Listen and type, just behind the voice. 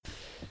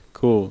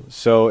Cool.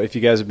 So if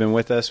you guys have been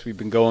with us, we've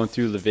been going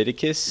through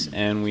Leviticus,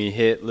 and we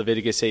hit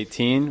Leviticus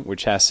 18,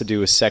 which has to do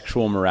with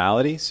sexual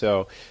morality.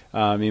 So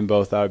me and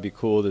both thought it would be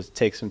cool to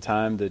take some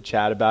time to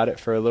chat about it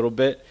for a little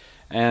bit.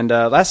 And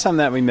last time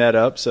that we met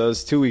up, so it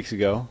was 2 weeks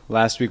ago.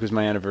 Last week was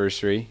my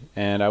anniversary,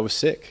 and I was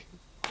sick.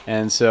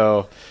 And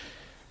so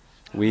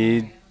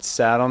we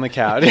sat on the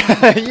couch.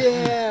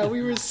 Yeah,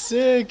 we were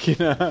sick.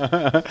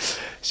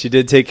 She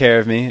did take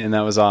care of me, and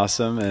that was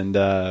awesome. And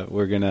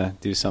we're going to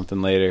do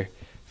something later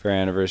for our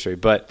anniversary.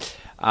 But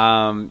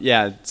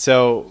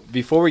so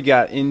before we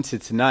got into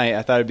tonight,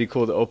 I thought it'd be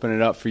cool to open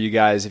it up for you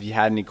guys if you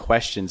had any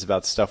questions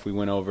about the stuff we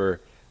went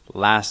over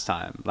last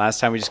time. Last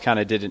time we just kind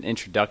of did an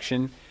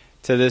introduction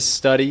to this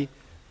study,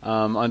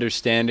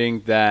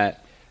 understanding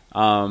that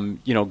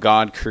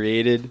God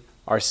created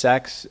our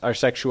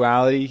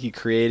sexuality. He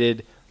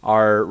created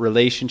our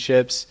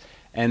relationships,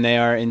 and they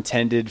are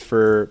intended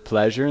for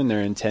pleasure, and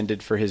they're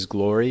intended for His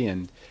glory.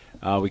 And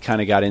we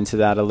kind of got into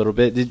that a little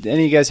bit. Did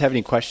any of you guys have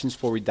any questions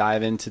before we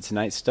dive into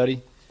tonight's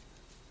study?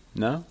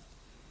 No?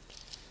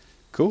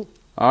 Cool.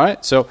 All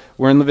right. So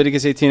we're in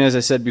Leviticus 18, as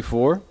I said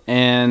before.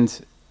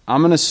 And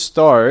I'm going to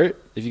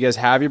start, if you guys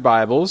have your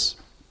Bibles,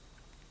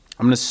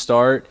 I'm going to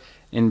start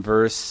in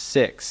verse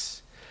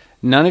 6.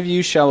 None of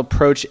you shall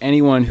approach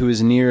anyone who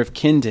is near of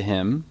kin to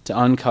him to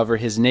uncover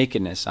his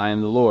nakedness. I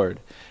am the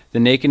Lord. The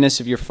nakedness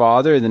of your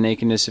father or the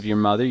nakedness of your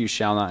mother you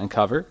shall not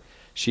uncover.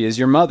 She is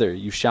your mother.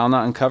 You shall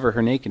not uncover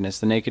her nakedness.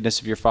 The nakedness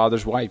of your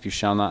father's wife you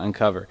shall not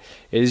uncover.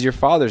 It is your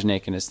father's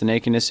nakedness, the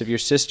nakedness of your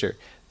sister,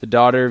 the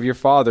daughter of your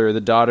father or the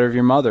daughter of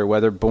your mother,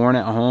 whether born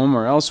at home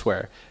or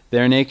elsewhere.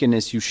 Their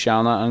nakedness you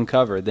shall not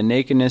uncover. The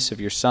nakedness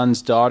of your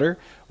son's daughter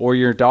or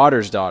your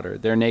daughter's daughter,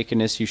 their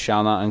nakedness you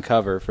shall not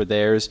uncover, for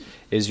theirs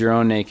is your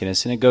own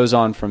nakedness. And it goes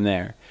on from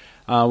there.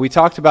 We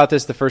talked about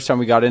this the first time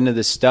we got into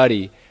this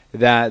study,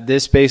 that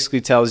this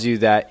basically tells you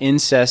that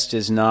incest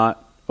is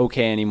not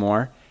okay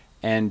anymore,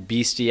 and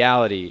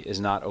bestiality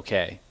is not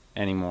okay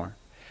anymore.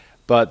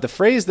 But the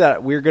phrase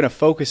that we're going to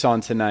focus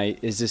on tonight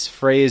is this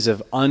phrase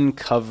of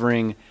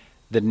uncovering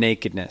the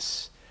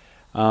nakedness.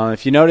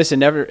 If you notice, it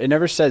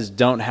never says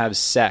don't have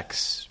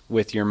sex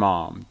with your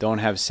mom, don't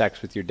have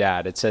sex with your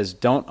dad. It says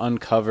don't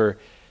uncover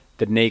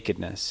the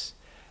nakedness.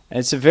 And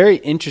it's a very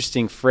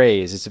interesting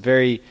phrase. It's a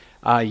very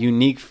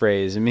unique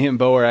phrase. And me and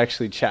Bo were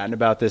actually chatting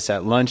about this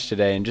at lunch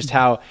today, and just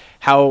how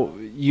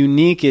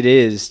unique it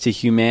is to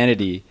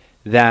humanity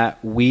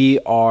that we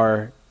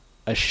are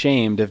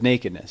ashamed of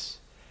nakedness.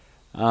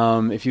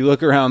 If you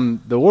look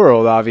around the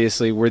world,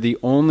 obviously, we're the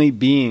only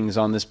beings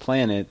on this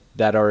planet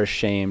that are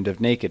ashamed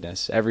of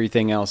nakedness.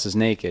 Everything else is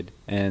naked,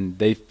 and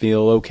they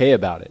feel okay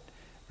about it,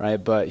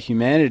 right? But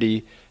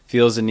humanity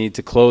feels the need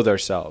to clothe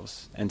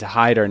ourselves and to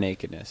hide our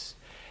nakedness.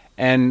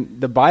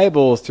 And the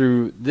Bible,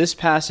 through this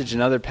passage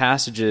and other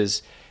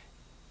passages,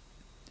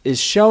 is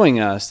showing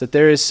us that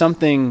there is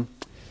something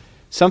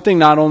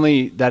not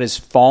only that is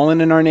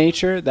fallen in our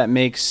nature that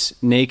makes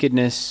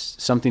nakedness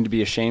something to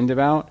be ashamed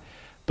about,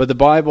 but the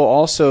Bible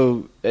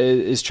also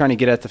is trying to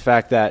get at the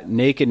fact that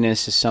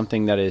nakedness is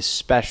something that is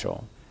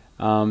special.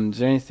 Is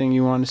there anything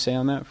you want to say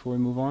on that before we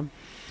move on?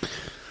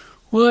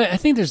 Well, I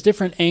think there's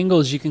different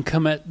angles you can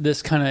come at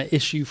this kind of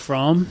issue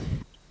from.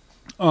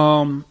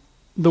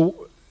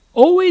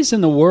 Always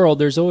in the world,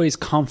 there's always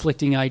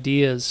conflicting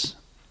ideas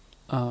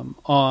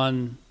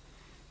on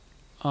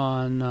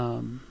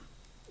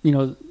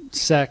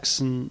sex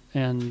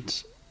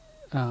and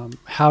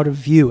how to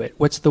view it.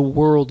 What's the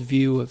world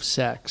view of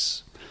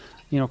sex,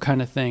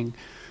 kind of thing.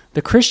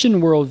 The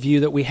Christian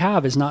worldview that we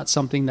have is not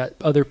something that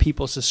other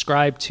people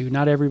subscribe to.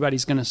 Not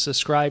everybody's going to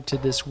subscribe to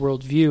this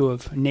worldview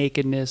of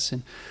nakedness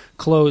and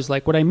clothes.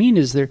 Like, what I mean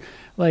is,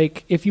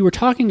 if you were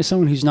talking to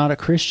someone who's not a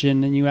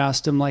Christian and you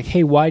asked them,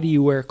 hey, why do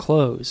you wear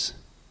clothes?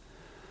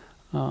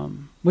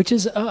 Which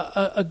is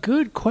a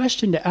good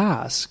question to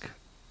ask.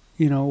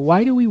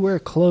 Why do we wear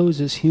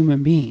clothes as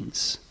human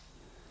beings?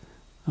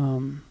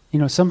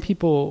 Some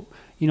people,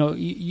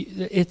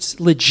 it's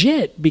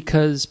legit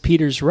because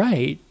Peter's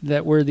right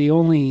that we're the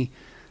only,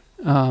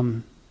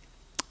 we're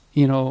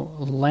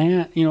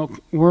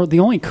the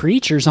only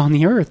creatures on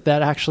the earth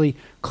that actually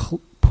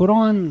put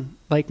on,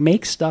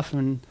 make stuff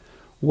and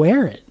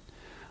wear it.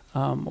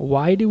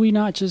 Why do we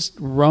not just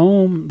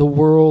roam the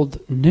world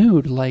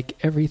nude like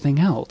everything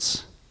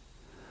else?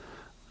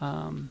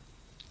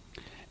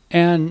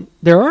 And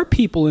there are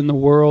people in the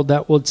world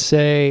that would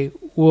say,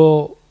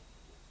 well,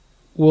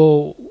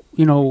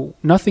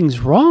 nothing's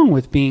wrong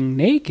with being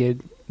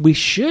naked. We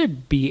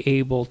should be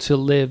able to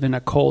live in a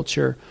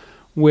culture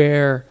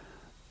where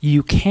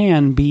you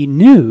can be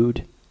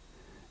nude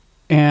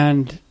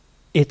and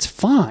it's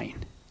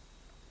fine.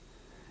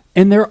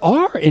 And there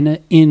are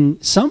in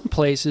some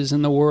places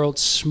in the world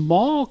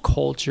small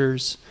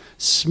cultures,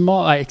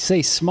 I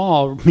say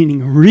small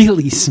meaning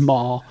really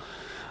small,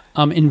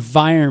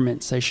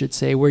 environments, I should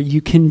say, where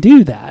you can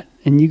do that.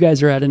 And you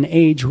guys are at an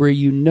age where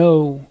you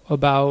know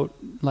about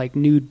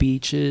nude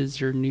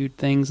beaches or nude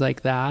things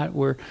like that,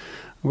 where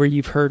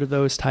you've heard of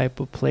those type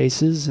of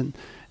places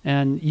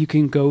and you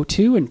can go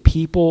to, and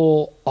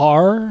people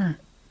are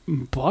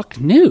buck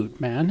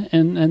nude, man,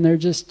 and they're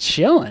just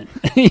chilling.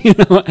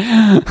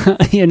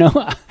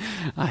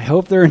 I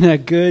hope they're in a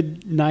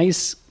good,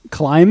 nice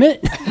climate.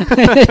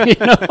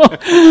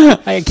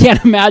 I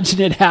can't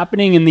imagine it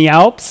happening in the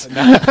Alps.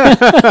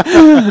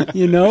 But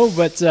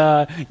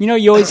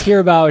you always hear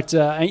about,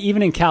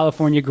 even in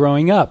California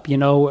growing up,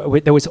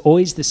 there was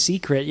always the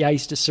secret. Yeah, I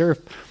used to surf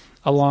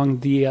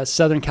along the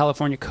Southern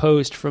California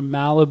coast from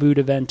Malibu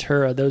to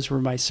Ventura. Those were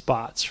my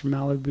spots. From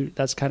Malibu,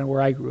 that's kind of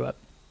where I grew up.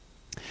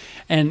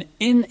 And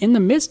in the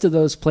midst of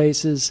those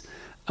places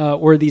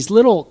were these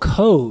little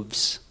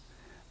coves.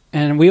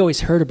 And we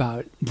always heard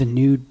about the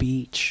nude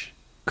beach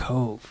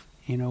cove,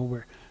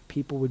 where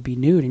people would be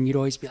nude. And you'd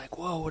always be like,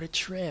 whoa, what a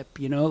trip.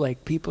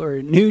 Like people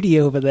are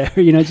nudie over there,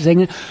 just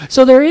hanging out.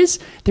 So there is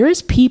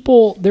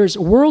people, there's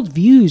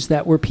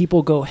worldviews where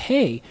people go,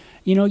 hey,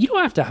 you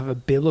don't have to have a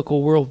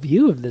biblical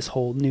worldview of this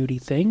whole nudie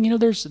thing.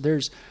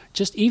 There's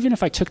just, even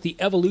if I took the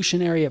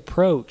evolutionary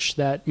approach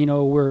that,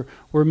 we're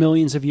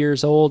millions of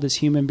years old as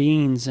human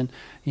beings, and,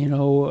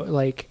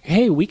 like,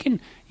 hey, we can,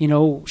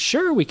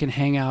 sure, we can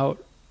hang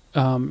out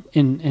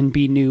and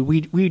be nude.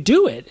 We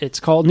do it.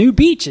 It's called nude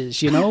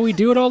beaches, we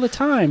do it all the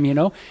time,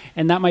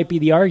 and that might be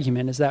the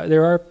argument, is that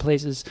there are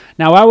places.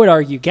 Now, I would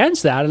argue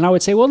against that, and I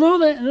would say, well,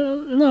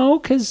 no,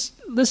 because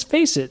let's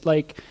face it,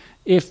 like,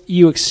 if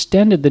you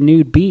extended the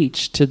nude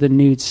beach to the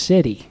nude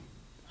city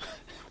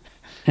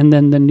and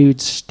then the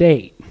nude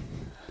state,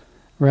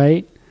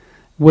 right?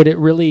 Would it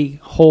really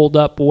hold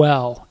up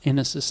well in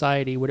a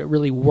society? Would it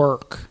really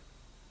work?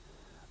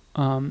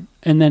 And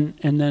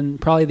then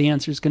probably the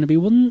answer is going to be,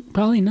 well,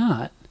 probably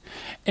not.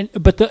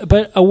 But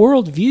a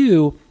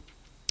worldview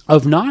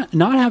of not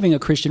having a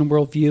Christian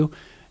worldview,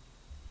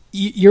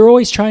 you're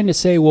always trying to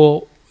say,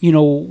 well,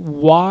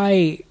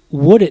 why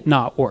would it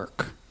not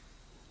work?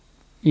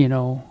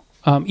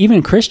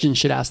 Even Christians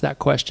should ask that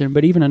question,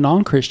 but even a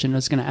non-Christian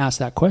is going to ask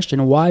that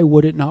question: why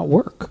would it not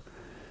work?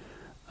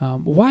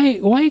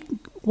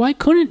 Why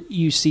couldn't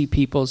you see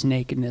people's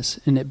nakedness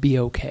and it be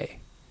okay?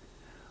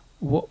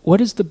 What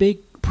is the big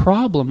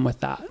problem with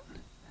that?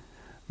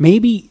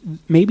 Maybe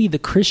the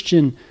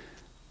Christian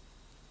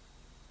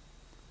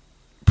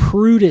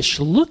prudish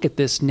look at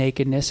this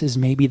nakedness is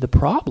maybe the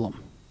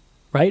problem,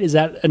 right? Is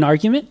that an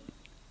argument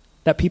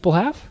that people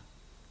have?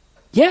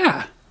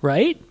 Yeah,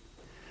 right?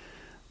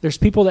 There's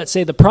people that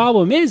say the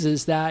problem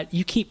is that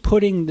you keep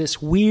putting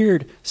this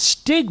weird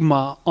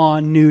stigma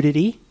on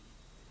nudity.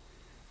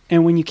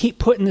 And when you keep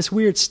putting this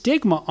weird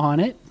stigma on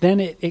it, then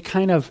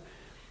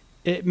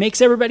it makes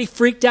everybody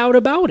freaked out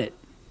about it.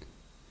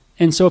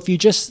 And so if you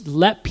just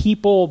let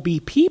people be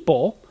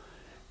people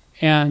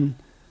and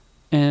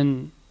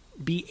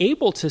be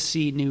able to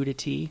see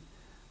nudity,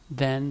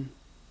 then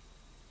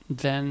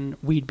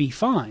we'd be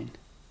fine.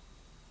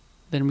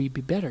 Then we'd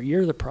be better.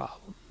 You're the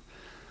problem.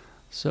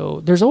 So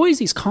there's always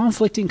these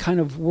conflicting kind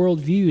of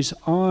worldviews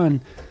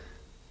on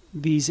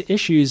these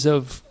issues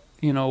of,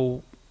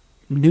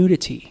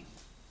 nudity.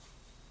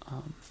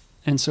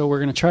 And so we're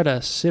going to try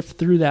to sift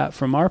through that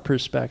from our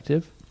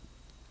perspective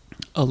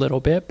a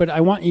little bit. But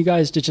I want you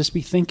guys to just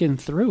be thinking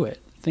through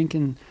it,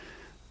 thinking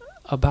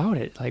about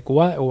it. Like,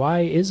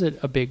 why is it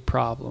a big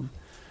problem,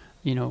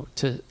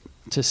 to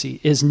see?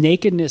 Is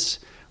nakedness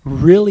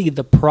really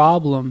the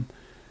problem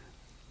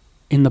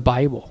in the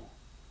Bible?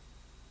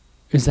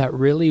 Is that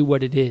really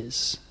what it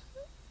is?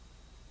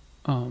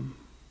 And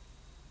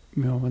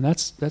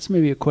that's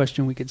maybe a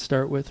question we could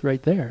start with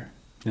right there.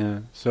 Yeah.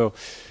 So,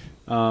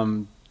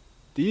 the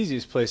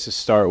easiest place to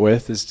start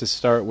with is to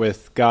start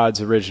with God's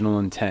original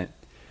intent.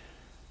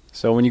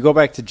 So when you go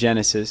back to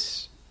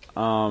Genesis,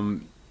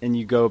 and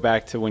you go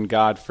back to when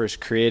God first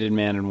created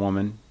man and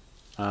woman,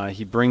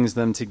 he brings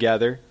them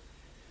together.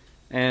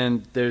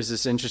 And there's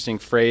this interesting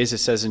phrase. It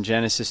says in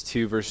Genesis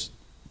 2, verse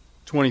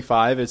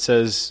 25, it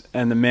says,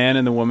 and the man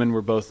and the woman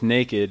were both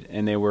naked,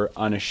 and they were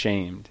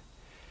unashamed.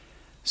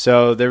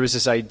 So there was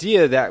this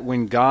idea that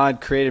when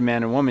God created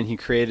man and woman, he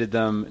created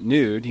them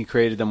nude, he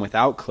created them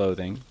without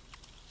clothing,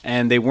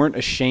 and they weren't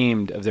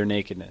ashamed of their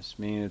nakedness,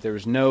 meaning that there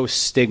was no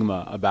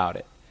stigma about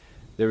it.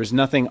 There was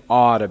nothing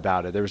odd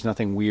about it. There was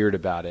nothing weird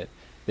about it.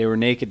 They were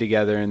naked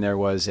together, and there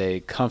was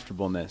a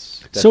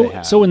comfortableness that they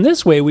had. So in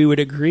this way, we would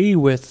agree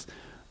with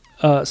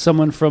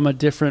someone from a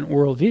different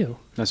worldview.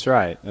 That's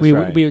right. We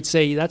would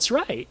say, that's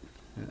right.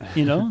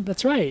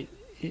 That's right.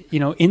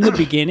 In the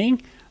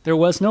beginning, there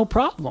was no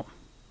problem,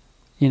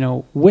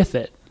 with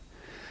it.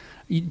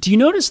 Do you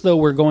notice, though,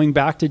 we're going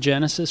back to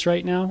Genesis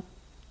right now?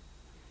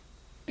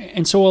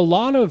 And so a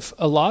lot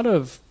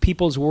of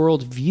people's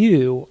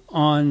worldview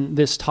on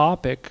this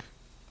topic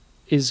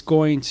is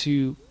going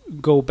to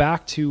go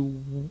back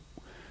to,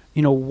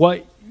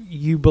 what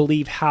you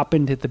believe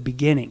happened at the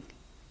beginning.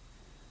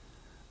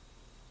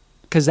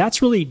 Because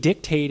that's really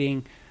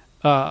dictating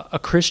a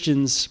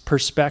Christian's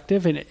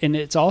perspective, and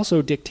it's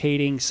also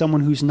dictating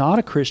someone who's not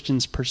a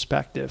Christian's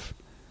perspective.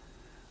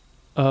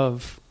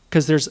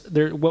 Because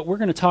what we're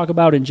going to talk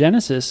about in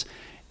Genesis,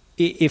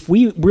 if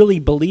we really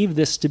believe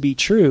this to be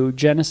true,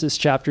 Genesis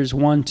chapters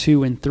 1,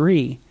 2, and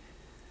 3,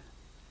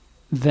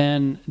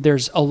 then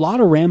there's a lot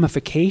of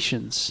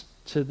ramifications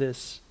to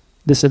this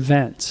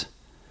event,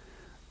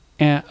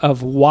 and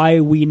of why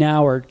we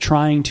now are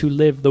trying to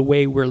live the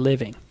way we're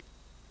living.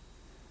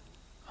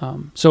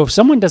 So if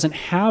someone doesn't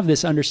have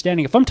this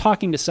understanding, if I'm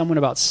talking to someone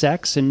about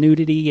sex and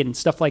nudity and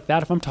stuff like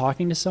that, if I'm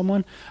talking to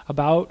someone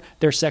about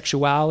their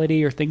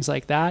sexuality or things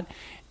like that,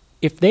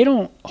 if they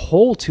don't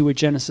hold to a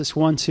Genesis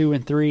 1, 2,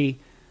 and 3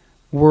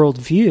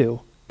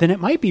 worldview, then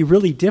it might be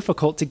really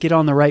difficult to get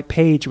on the right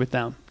page with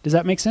them. Does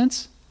that make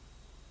sense?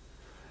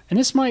 And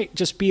this might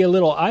just be a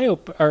little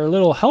or a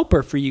little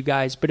helper for you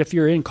guys, but if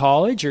you're in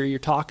college or you're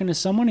talking to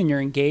someone and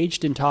you're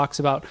engaged in talks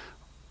about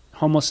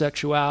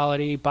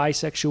homosexuality,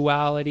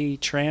 bisexuality,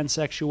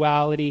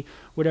 transsexuality,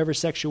 whatever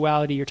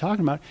sexuality you're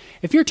talking about,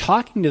 if you're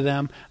talking to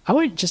them, I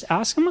would just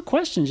ask them a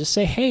question. Just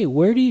say, hey,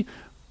 where do you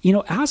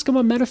ask them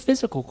a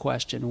metaphysical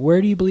question.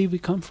 Where do you believe we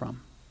come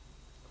from?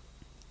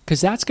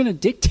 Because that's going to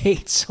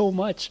dictate so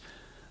much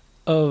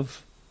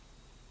of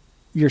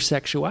your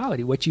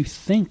sexuality, what you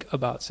think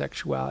about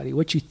sexuality,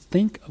 what you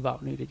think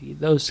about nudity,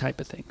 those type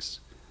of things.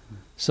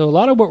 So a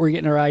lot of what we're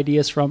getting our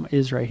ideas from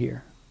is right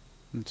here.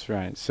 That's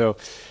right. So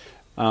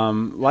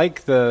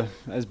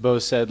as Bo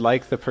said,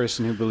 like the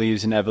person who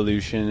believes in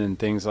evolution and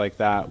things like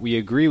that, we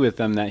agree with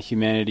them that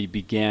humanity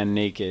began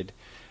naked.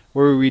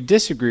 Where we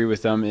disagree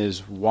with them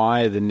is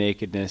why the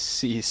nakedness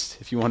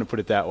ceased, if you want to put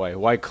it that way,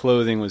 why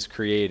clothing was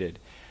created.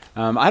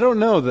 I don't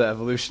know the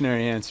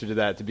evolutionary answer to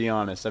that, to be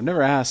honest. I've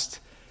never asked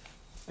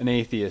an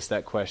atheist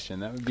that question.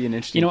 That would be an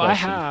interesting question. I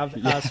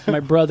have asked my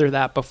brother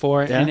that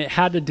before, and it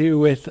had to do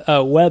with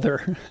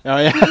weather. Oh,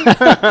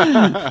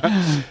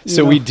 yeah.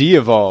 So we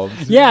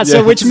de-evolved. Yeah,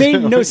 so which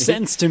made no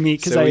sense to me.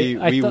 So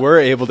we were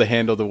able to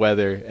handle the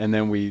weather, and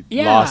then we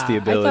lost the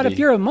ability. I thought if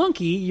you're a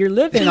monkey, you're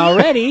living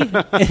already,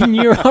 and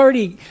you're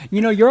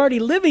already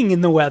living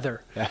in the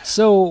weather. Yeah.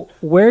 So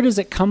where does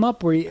it come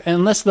up?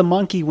 Unless the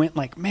monkey went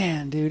like,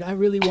 man, dude, I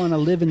really want to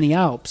live in the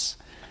Alps.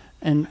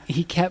 And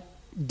he kept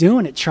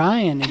doing it,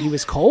 trying, and he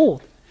was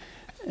cold,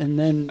 and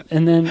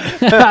then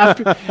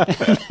after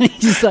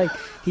he's like,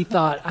 he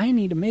thought, I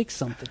need to make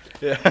something.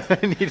 Yeah,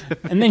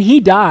 and then he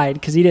died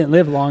because he didn't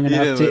live long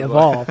enough to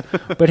evolve.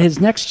 But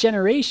his next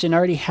generation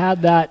already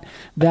had that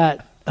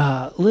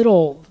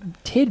little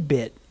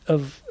tidbit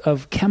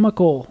of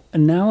chemical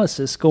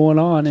analysis going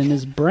on in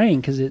his brain,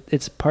 because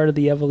it's part of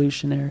the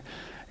evolutionary.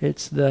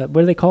 It's what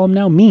do they call them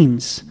now?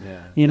 Means.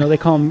 Yeah. They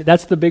call them,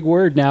 that's the big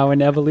word now in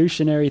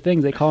evolutionary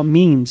things. They call them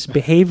means,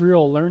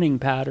 behavioral learning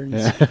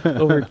patterns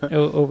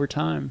over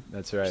time.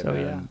 That's right. So,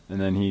 yeah.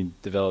 And then he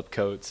developed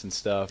coats and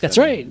stuff. That's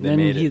right. And then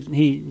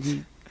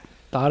he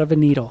thought of a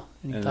needle.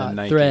 And he thought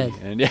thread.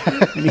 And he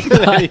thought,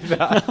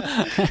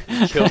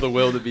 he killed the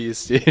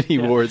wildebeest. And he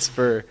wore its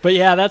fur. But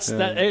yeah,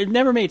 that. It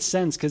never made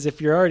sense, because if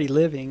you're already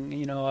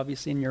living,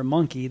 obviously, and you're a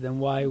monkey, then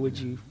why would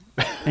you...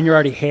 And you're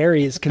already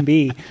hairy as can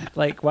be.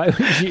 Like, why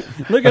would you...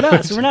 Look at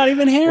us. We're not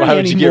even hairy anymore. Why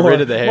would you get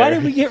rid of the hair? Why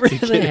did we get rid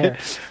of the hair?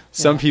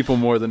 Some people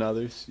more than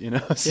others,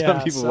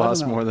 Some people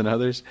lost more than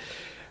others.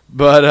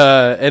 But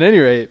at any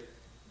rate...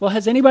 Well,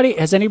 has anybody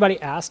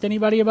asked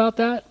anybody about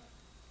that?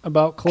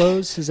 About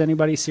clothes? Has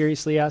anybody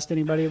seriously asked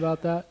anybody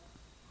about that?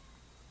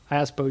 I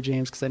asked Bo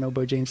James, because I know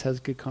Bo James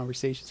has good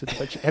conversations with a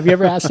bunch. Have you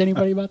ever asked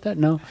anybody about that?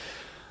 No?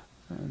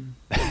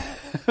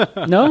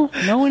 No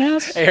one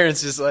has.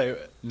 Aaron's just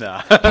like,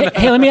 nah.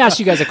 hey, let me ask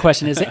you guys a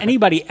question. Has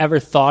anybody ever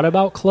thought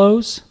about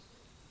clothes?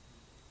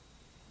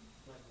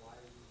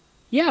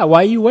 Yeah,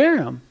 why you wear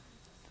them?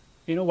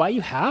 Why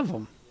you have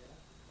them?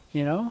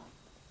 Yeah,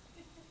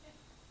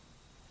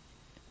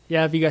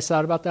 have you guys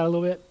thought about that a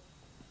little bit?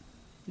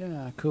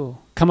 Yeah,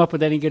 cool. Come up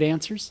with any good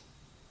answers?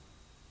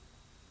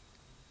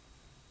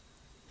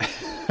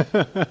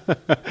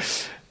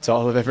 It's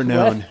all I've ever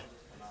known.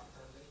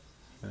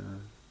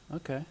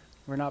 Okay.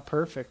 We're not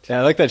perfect. Yeah,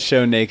 I like that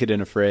show Naked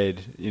and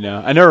Afraid.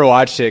 I never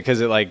watched it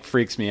because it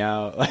freaks me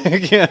out. I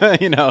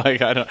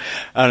don't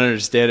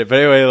understand it. But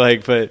anyway,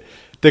 but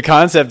the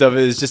concept of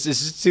it is it's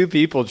just two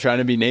people trying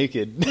to be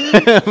naked,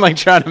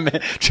 trying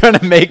to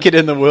make it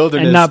in the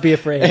wilderness and not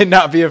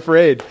be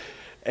afraid.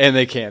 And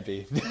they can't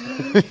be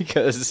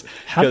because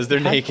they're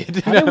naked.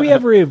 How did we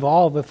ever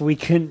evolve if we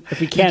can't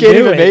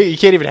do it? You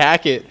can't even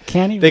hack it.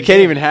 They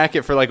can't even hack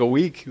it for a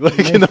week,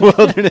 in the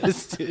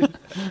wilderness, dude.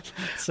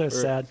 So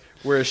sad.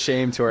 We're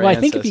ashamed to our ancestors.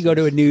 I think if you go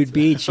to a nude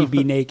beach, you'd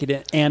be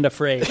naked and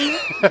afraid,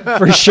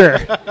 for sure.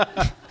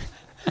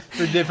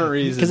 For different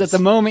reasons. Because at the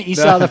moment you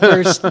saw the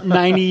first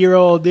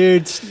 90-year-old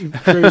dudes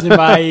cruising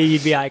by you,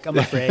 you'd be like, I'm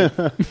afraid.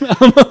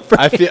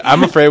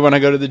 I'm afraid when I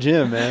go to the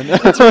gym, man.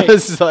 That's right.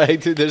 It's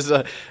dude,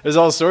 there's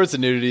all sorts of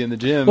nudity in the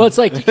gym. Well, it's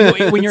like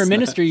when you're a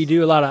minister, you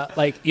do a lot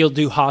of you'll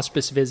do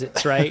hospice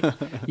visits, right?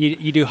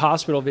 You do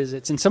hospital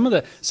visits, and some of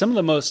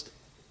the most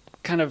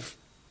kind of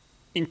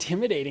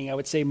intimidating, I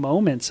would say,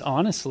 moments,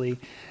 honestly,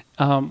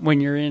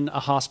 when you're in a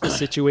hospice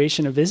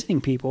situation of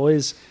visiting people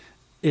is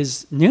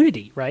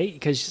nudity, right?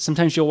 Because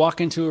sometimes you'll walk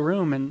into a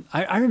room, and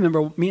I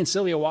remember me and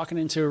Sylvia walking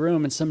into a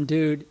room, and some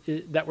dude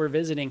that we're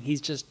visiting,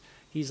 he's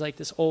like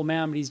this old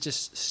man, but he's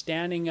just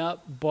standing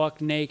up, buck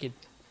naked.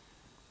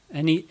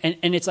 And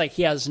it's like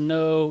he has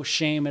no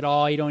shame at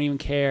all. He don't even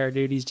care,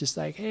 dude. He's just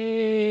like,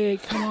 hey,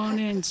 come on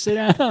in, sit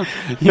down.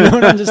 You know,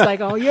 and I'm just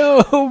like, oh,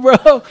 yo,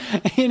 bro.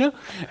 You know,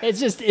 it's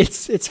just,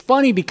 it's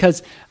funny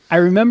because I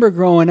remember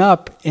growing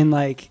up in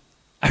like,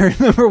 I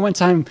remember one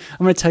time,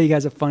 I'm going to tell you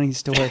guys a funny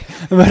story,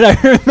 but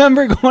I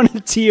remember going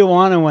to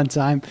Tijuana one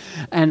time,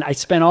 and I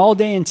spent all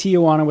day in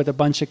Tijuana with a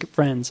bunch of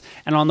friends.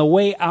 And on the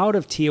way out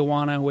of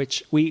Tijuana,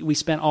 which we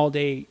spent all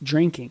day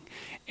drinking,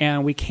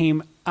 and we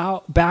came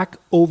out back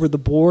over the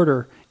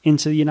border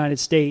into the United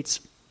States.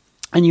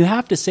 And you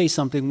have to say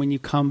something when you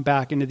come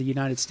back into the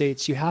United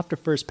States. You have to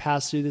first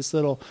pass through this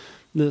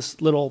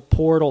little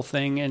portal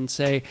thing and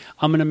say,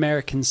 I'm an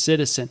American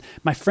citizen.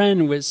 My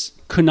friend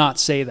could not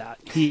say that.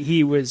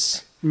 He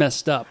was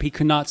messed up. He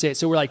could not say it.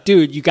 So we're like,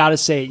 dude, you got to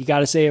say it. You got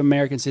to say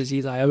American citizen.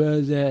 He's like,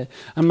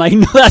 I'm like,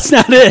 no, that's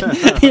not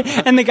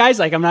it. And the guy's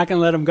like, I'm not going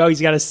to let him go.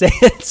 He's got to say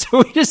it.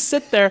 So we just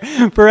sit there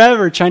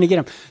forever trying to get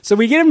him. So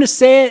we get him to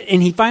say it,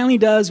 and he finally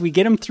does. We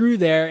get him through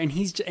there,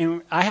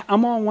 and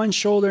I'm on one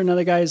shoulder.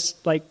 Another guy's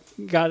like,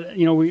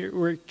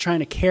 we're trying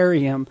to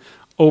carry him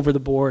over the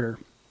border.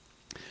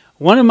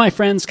 One of my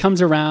friends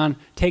comes around,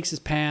 takes his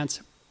pants,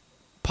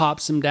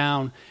 pops him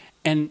down,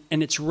 and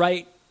it's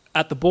right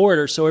at the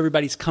border, so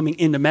everybody's coming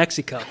into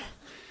Mexico.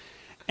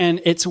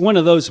 And it's one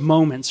of those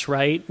moments,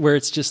 right, where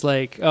it's just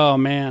like, oh,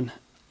 man.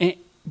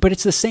 But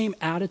it's the same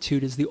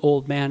attitude as the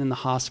old man in the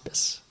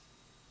hospice.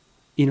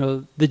 You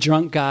know, the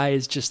drunk guy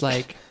is just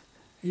like,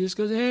 he just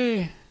goes,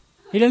 hey.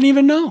 He doesn't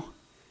even know.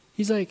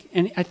 He's like,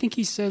 and I think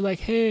he said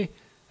like, hey,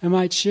 am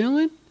I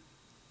chilling?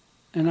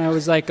 And I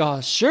was like, oh,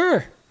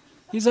 sure.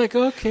 He's like,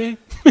 okay.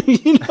 But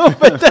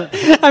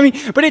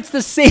it's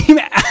the same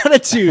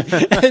attitude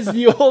as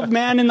the old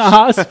man in the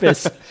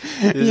hospice.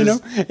 You know,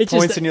 it's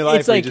points just, in your life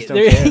it's like, you just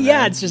don't care,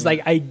 yeah, it's just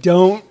like, I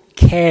don't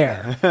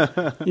care.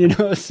 You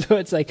know, so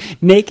it's like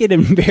naked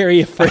and very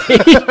afraid.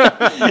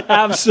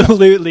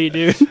 Absolutely,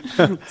 dude.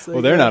 Like,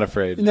 well, they're not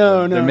afraid.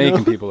 No, they're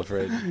making people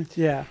afraid.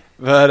 Yeah.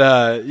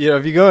 But,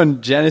 if you go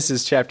in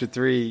Genesis chapter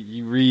 3,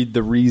 you read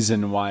the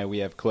reason why we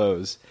have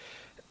clothes.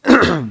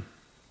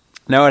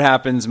 Now what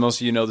happens, most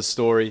of you know the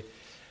story.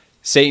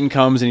 Satan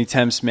comes and he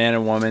tempts man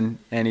and woman,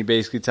 and he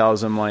basically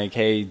tells them like,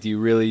 hey, do you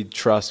really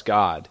trust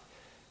God?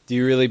 Do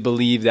you really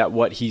believe that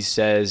what he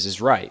says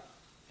is right?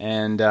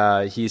 And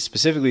he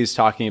specifically is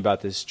talking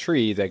about this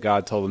tree that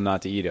God told them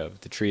not to eat of,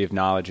 the tree of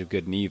knowledge of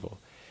good and evil.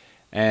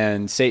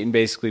 And Satan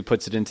basically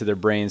puts it into their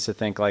brains to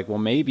think like, well,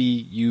 maybe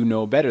you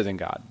know better than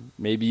God.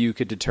 Maybe you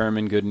could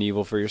determine good and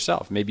evil for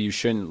yourself. Maybe you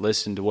shouldn't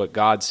listen to what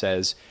God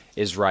says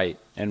is right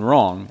and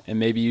wrong, and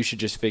maybe you should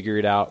just figure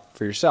it out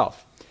for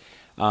yourself.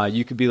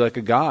 You could be like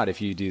a god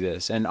if you do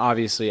this. And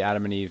obviously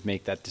Adam and Eve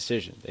make that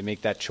decision. They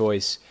make that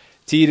choice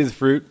to eat of the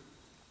fruit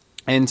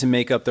and to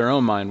make up their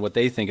own mind what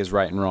they think is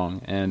right and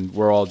wrong. And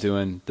we're all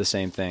doing the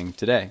same thing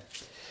today.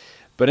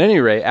 But at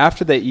any rate,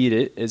 after they eat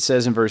it, it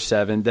says in verse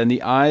 7, then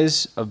the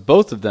eyes of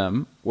both of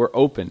them were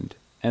opened,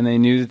 and they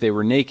knew that they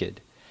were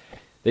naked.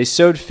 They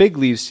sewed fig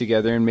leaves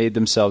together and made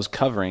themselves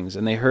coverings.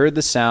 And they heard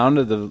the sound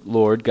of the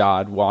Lord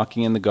God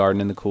walking in the garden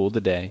in the cool of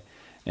the day.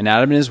 And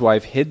Adam and his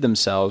wife hid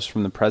themselves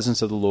from the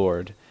presence of the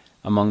Lord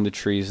among the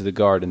trees of the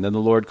garden. Then the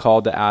Lord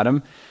called to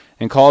Adam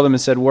and called him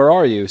and said, where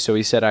are you? So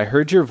he said, I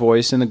heard your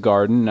voice in the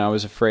garden, and I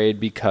was afraid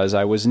because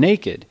I was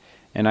naked,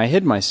 and I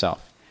hid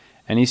myself.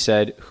 And he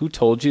said, who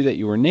told you that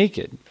you were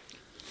naked?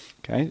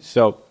 Okay,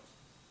 so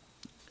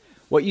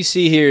what you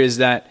see here is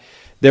that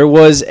there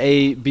was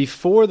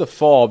before the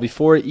fall,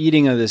 before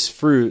eating of this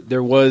fruit,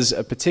 there was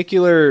a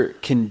particular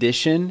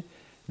condition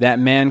that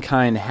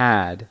mankind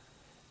had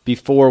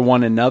before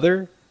one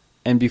another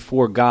and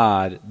before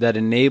God that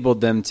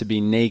enabled them to be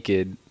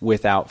naked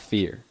without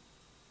fear.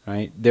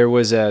 Right? There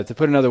was to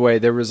put another way,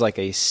 there was like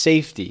a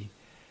safety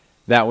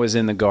that was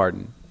in the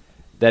garden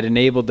that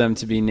enabled them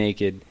to be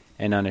naked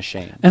and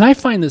unashamed. And I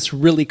find this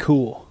really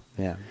cool.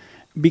 Yeah.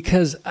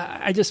 Because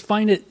I just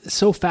find it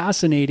so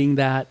fascinating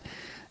that,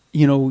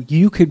 you know,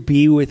 you could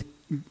be with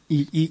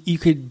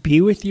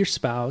your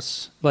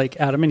spouse, like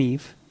Adam and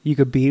Eve. You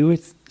could be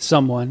with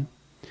someone.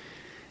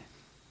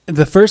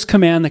 The first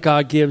command that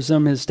God gives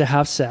them is to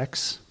have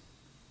sex.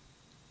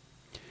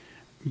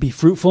 Be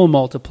fruitful and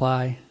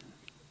multiply.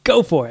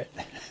 Go for it.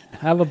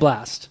 Have a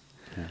blast.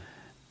 Yeah.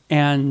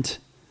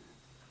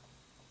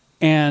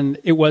 And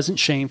it wasn't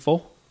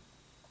shameful.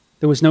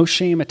 There was no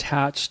shame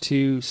attached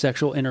to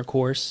sexual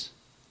intercourse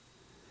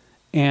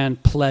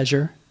and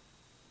pleasure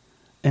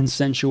and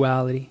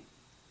sensuality.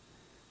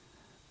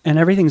 And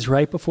everything's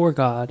right before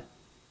God.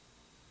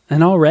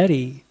 And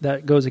already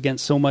that goes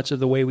against so much of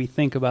the way we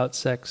think about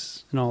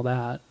sex and all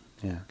that.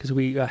 Yeah. Because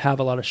we have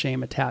a lot of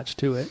shame attached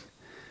to it.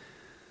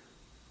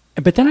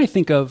 But then I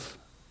think of,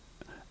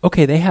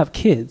 okay, they have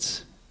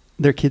kids.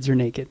 Their kids are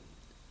naked.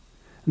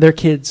 Their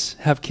kids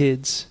have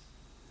kids,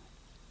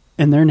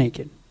 and they're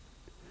naked.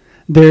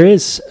 There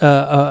is,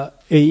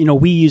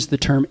 we use the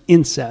term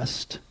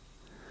incest.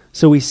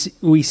 So we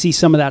see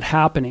some of that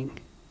happening.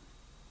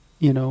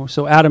 You know,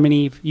 so Adam and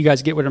Eve, you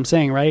guys get what I'm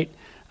saying, right?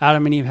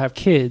 Adam and Eve have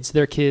kids.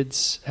 Their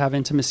kids have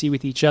intimacy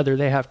with each other.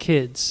 They have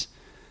kids.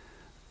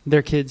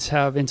 their kids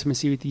have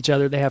intimacy with each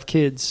other. They have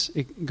kids.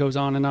 It goes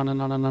on and on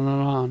and on and on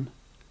and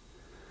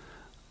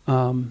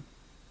on.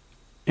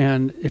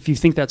 And if you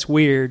think that's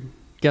weird,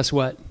 guess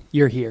what?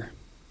 You're here.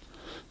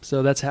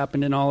 So that's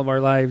happened in all of our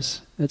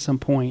lives at some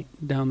point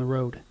down the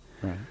road.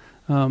 Right.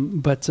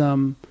 But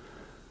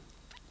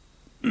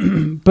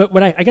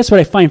what I guess what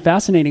I find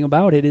fascinating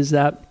about it is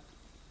that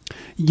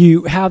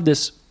you have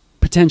this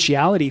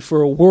potentiality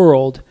for a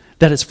world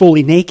that is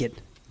fully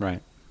naked.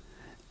 Right.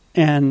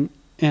 And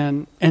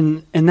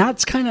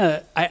that's kind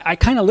of, I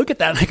kind of look at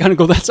that and I kind of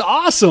go, that's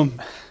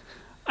awesome.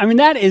 I mean,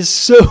 that is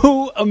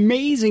so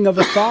amazing of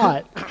a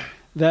thought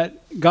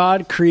that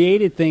God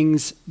created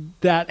things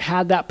that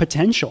had that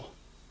potential.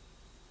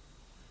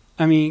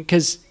 I mean,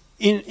 because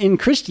in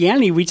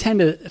Christianity, we tend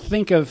to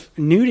think of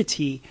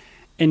nudity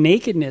and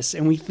nakedness,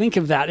 and we think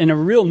of that in a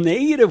real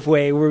negative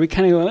way where we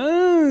kind of go,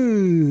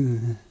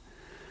 oh,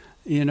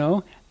 you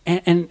know?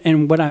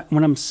 And what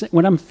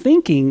I'm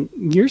thinking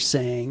you're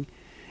saying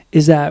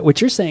is that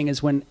what you're saying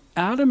is when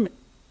Adam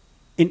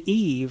and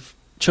Eve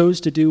chose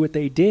to do what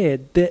they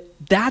did,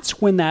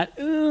 that's when that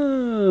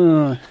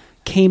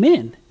came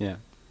in. Yeah.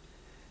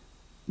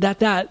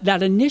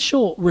 That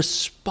initial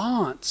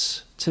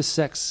response to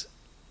sex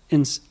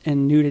and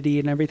nudity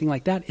and everything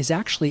like that is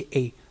actually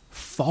a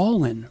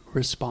fallen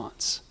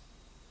response.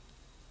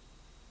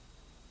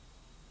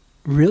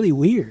 Really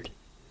weird.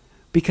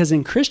 Because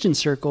in Christian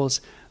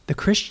circles, the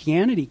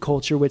Christianity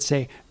culture would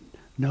say,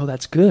 no,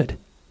 that's good.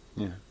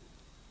 Yeah.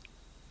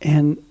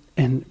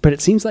 But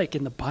it seems like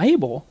in the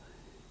Bible,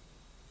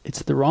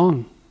 it's the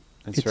wrong.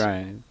 That's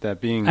right.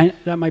 That being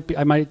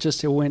I might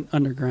just have went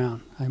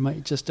underground. I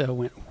might just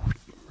went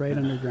right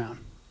underground.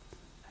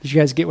 Did you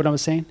guys get what I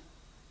was saying?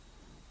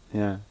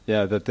 Yeah.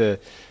 Yeah. That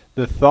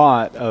the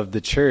thought of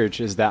the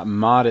church is that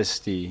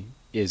modesty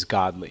is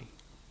godly.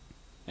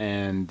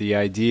 And the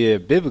idea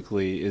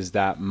biblically is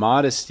that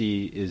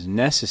modesty is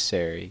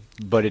necessary,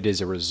 but it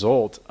is a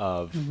result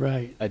of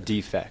a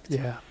defect.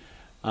 Yeah.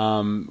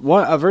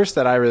 A verse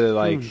that I really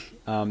like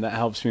that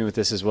helps me with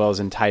this as well is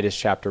in Titus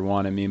chapter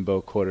 1, and me and Bo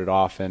quote it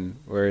often,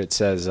 where it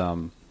says,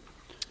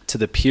 to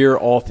the pure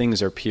all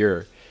things are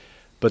pure,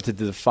 but to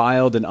the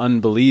defiled and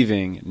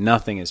unbelieving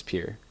nothing is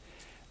pure.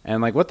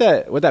 And like what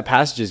that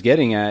passage is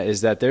getting at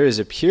is that there is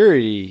a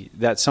purity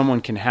that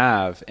someone can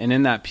have, and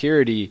in that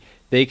purity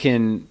they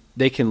can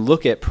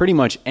look at pretty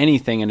much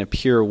anything in a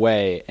pure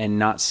way and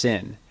not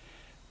sin.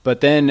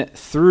 But then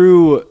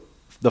through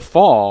the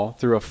fall,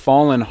 through a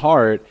fallen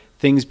heart,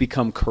 things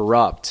become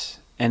corrupt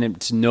and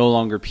it's no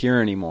longer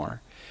pure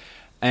anymore.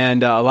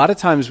 And a lot of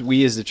times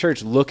we as the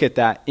church look at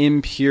that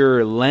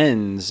impure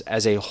lens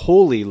as a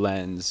holy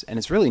lens, and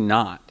it's really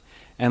not.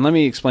 And let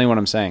me explain what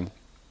I'm saying.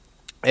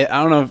 I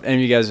don't know if any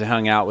of you guys have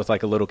hung out with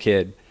like a little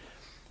kid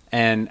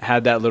and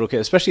had that little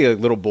kid, especially like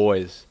little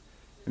boys.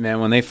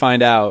 Man, when they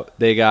find out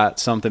they got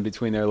something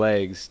between their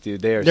legs,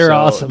 dude, they're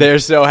awesome. They're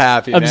so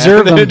happy.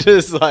 Observe man. them. They're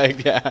just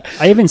like, yeah.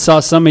 I even saw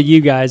some of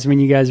you guys when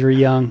you guys were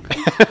young,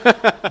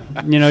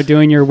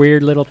 doing your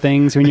weird little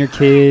things when you're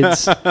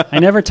kids. I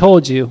never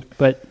told you,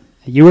 but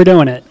you were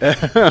doing it.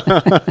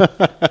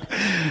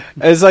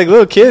 It's like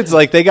little kids,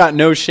 like they got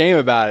no shame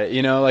about it.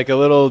 Like a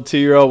little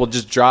 2-year-old will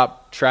just drop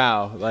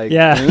trow, like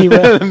in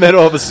the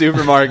middle of a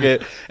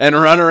supermarket and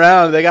run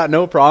around. They got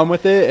no problem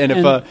with it. And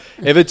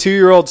if a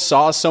 2-year-old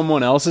saw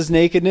someone else's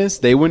nakedness,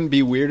 they wouldn't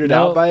be weirded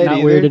out by it not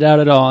either. Weirded out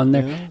at all.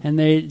 And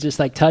they just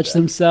like touch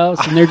themselves,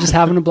 and they're just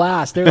having a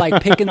blast. They're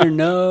like picking their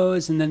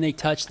nose, and then they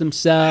touch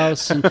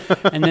themselves, and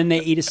then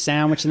they eat a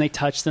sandwich and they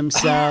touch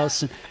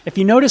themselves. And if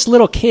you notice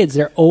little kids,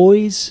 their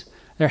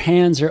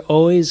hands are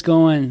always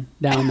going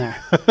down there.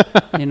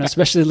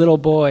 Especially little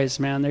boys,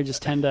 man. They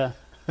just tend to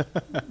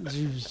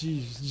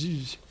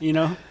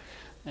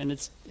and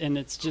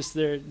it's just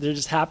they're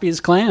just happy as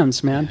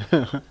clams, man.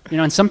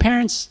 And some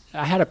parents,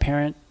 I had a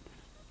parent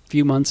a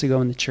few months ago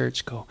in the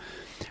church go,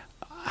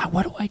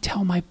 what do I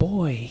tell my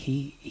boy?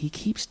 He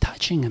keeps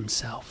touching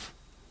himself.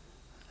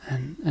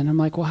 And I'm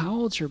like, well, how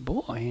old's your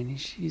boy? And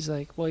she's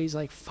like, well, he's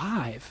like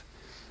 5.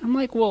 I'm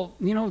like, well,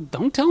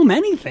 don't tell him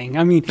anything.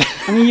 I mean,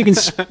 you can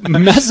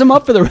mess him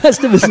up for the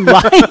rest of his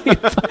life.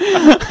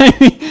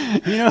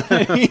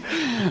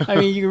 I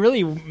mean, you can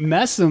really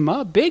mess him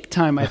up big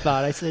time. I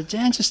thought. I said,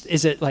 Jan,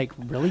 is it like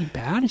really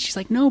bad? And she's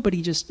like, no, but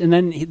and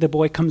then the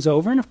boy comes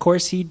over, and of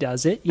course he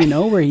does it.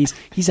 Where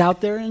he's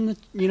out there in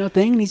the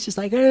thing, and he's just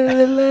like,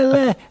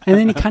 and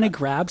then he kind of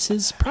grabs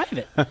his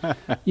private,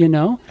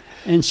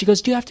 And she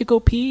goes, do you have to go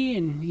pee?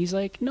 And he's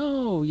like,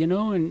 no,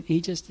 and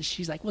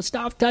she's like, well,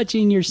 stop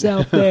touching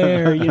yourself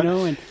there,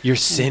 and you're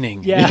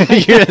sinning. Yeah.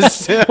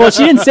 Well,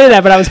 she didn't say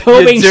that, but I was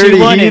hoping she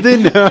wanted.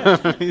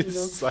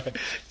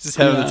 Just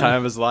having the time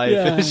of his life.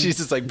 Yeah. She's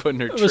just like putting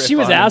her trip Well, she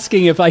was on.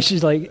 asking if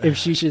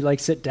she should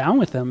sit down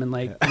with him and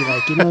be like,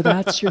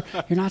 that's you're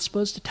not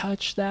supposed to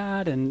touch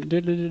that, and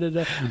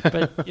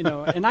but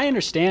and I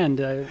understand,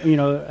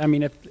 I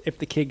mean, if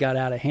the kid got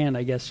out of hand,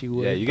 I guess you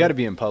would. Yeah, you got to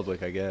be in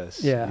public, I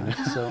guess. Yeah.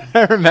 So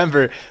I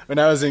remember when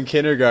I was in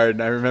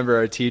kindergarten,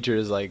 our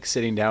teachers like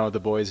sitting down with the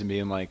boys and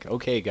being like,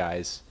 okay,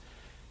 guys,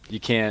 you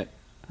can't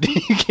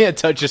You can't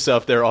touch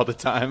yourself there all the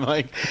time.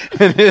 Like,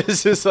 and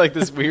it's just like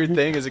this weird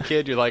thing as a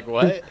kid. You're like,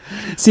 what?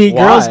 See,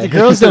 Why?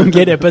 girls don't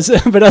get it,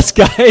 but us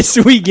guys,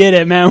 we get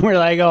it, man. We're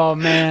like, oh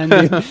man,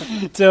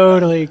 dude.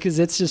 Totally, because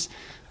it's just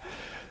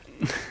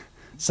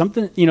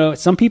something.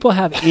 Some people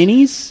have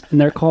innies,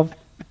 and they're called.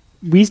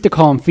 We used to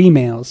call them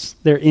females.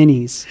 They're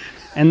innies,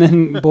 and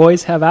then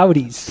boys have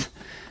outies.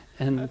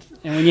 And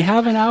when you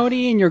have an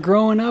outie and you're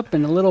growing up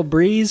and a little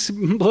breeze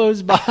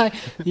blows by,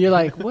 you're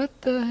like,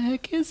 what the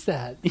heck is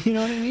that? You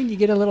know what I mean? You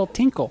get a little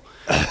tinkle.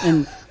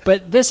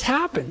 But this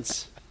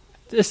happens.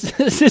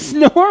 This is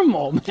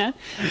normal, man.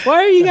 Why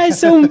are you guys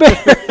so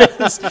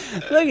embarrassed?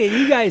 Look at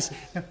you guys.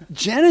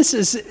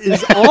 Genesis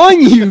is on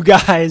you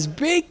guys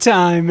big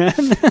time, man.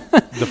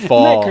 The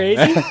fall. Isn't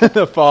that crazy?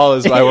 The fall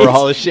is why we're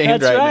all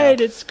ashamed That's right.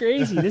 now. It's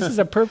crazy. This is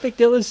a perfect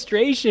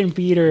illustration,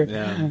 Peter.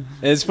 Yeah. And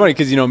it's funny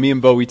because, me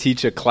and Bo, we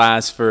teach a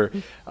class for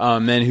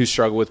men who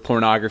struggle with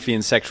pornography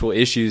and sexual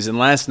issues. And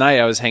last night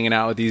I was hanging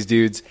out with these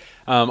dudes,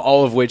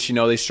 all of which,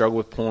 they struggle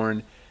with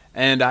porn.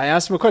 And I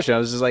asked them a question. I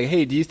was just like,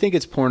 hey, do you think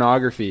it's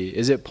pornography?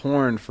 Is it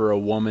porn for a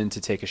woman to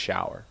take a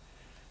shower?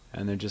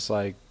 And they're just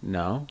like,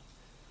 no.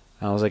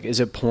 And I was like, is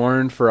it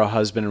porn for a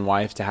husband and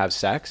wife to have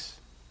sex?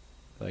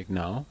 Like,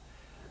 no.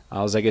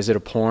 I was like, is it a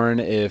porn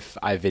if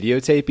I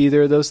videotape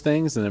either of those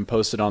things and then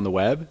post it on the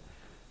web? And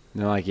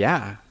they're like,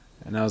 yeah.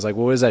 And I was like,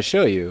 well, what does that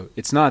show you?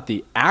 It's not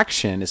the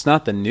action. It's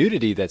not the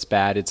nudity that's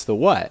bad. It's the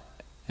what?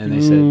 And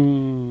they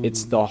said,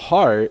 it's the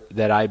heart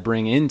that I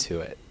bring into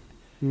it.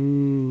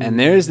 And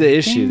there's the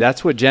issue.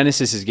 That's what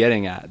Genesis is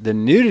getting at. The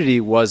nudity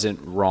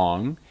wasn't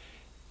wrong.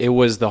 It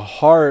was the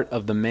heart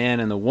of the man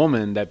and the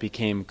woman that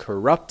became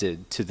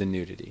corrupted to the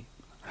nudity.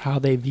 How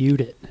they viewed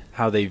it.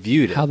 How they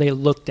viewed it. How they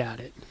looked at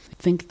it.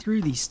 Think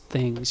through these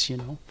things,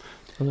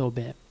 a little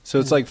bit. So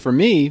it's like, for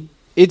me,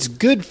 it's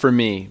good for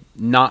me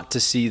not to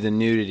see the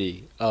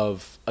nudity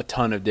of a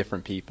ton of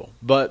different people.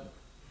 But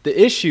the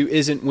issue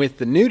isn't with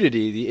the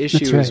nudity. The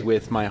issue is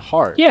with my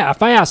heart. Yeah,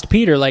 if I asked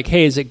Peter, like,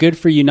 hey, is it good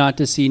for you not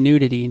to see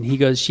nudity? And he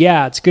goes,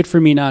 yeah, it's good for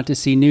me not to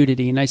see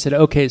nudity. And I said,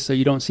 okay, so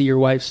you don't see your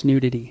wife's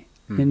nudity.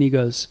 And he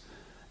goes,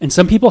 and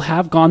some people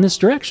have gone this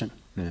direction.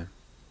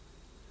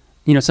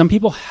 Yeah. Some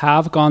people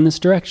have gone this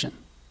direction.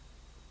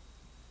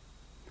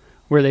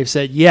 Where they've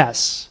said,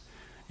 yes,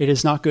 it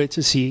is not good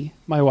to see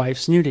my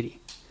wife's nudity.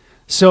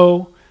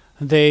 So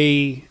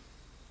they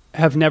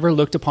have never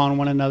looked upon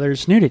one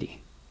another's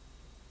nudity.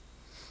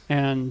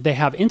 And they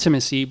have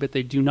intimacy, but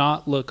they do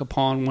not look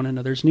upon one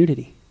another's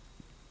nudity.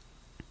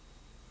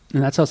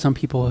 And that's how some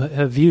people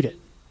have viewed it.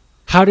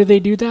 How do they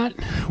do that?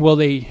 Well,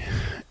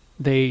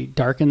 they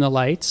darken the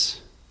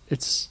lights.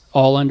 It's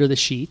all under the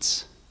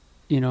sheets,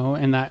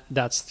 and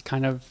that's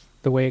kind of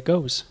the way it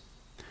goes.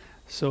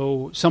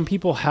 So some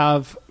people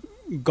have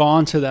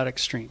gone to that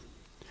extreme.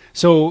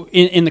 So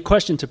in the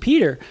question to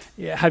Peter,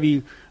 do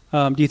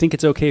you think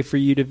it's okay for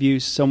you to view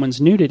someone's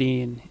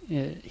nudity? And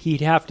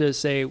he'd have to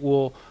say,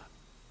 well,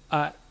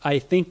 I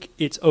think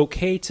it's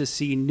okay to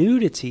see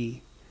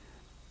nudity,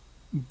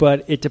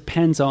 but it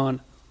depends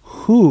on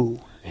who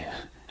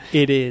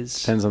it is.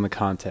 Depends on the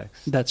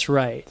context. That's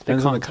right.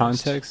 Depends on the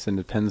context and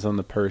depends on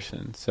the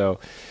person. So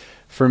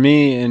for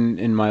me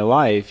in my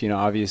life,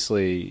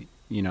 obviously,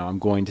 I'm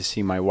going to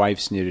see my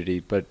wife's nudity,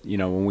 but,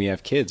 when we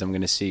have kids, I'm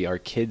going to see our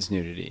kids'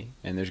 nudity,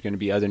 and there's going to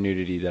be other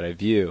nudity that I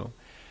view.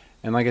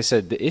 And like I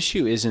said, the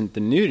issue isn't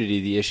the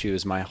nudity, the issue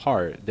is my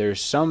heart.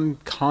 There's some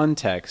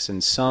context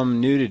and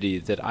some nudity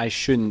that I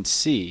shouldn't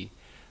see,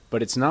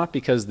 but it's not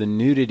because the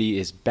nudity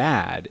is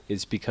bad,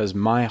 it's because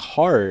my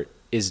heart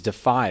is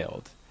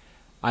defiled.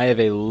 I have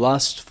a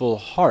lustful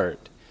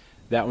heart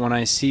that when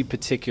I see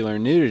particular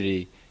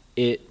nudity,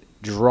 it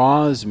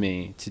draws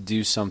me to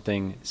do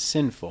something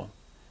sinful.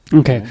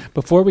 Okay,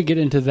 before we get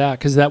into that,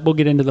 because we'll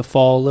get into the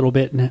fall a little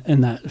bit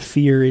and that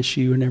fear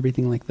issue and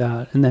everything like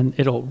that, and then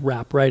it'll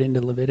wrap right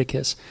into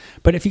Leviticus.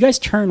 But if you guys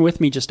turn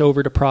with me just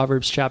over to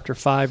Proverbs chapter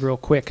 5 real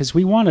quick, because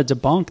we want to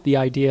debunk the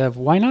idea of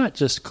why not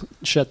just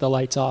shut the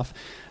lights off.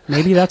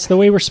 Maybe that's the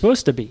way we're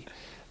supposed to be,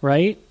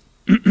 right?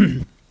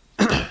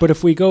 But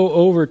if we go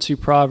over to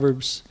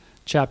Proverbs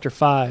chapter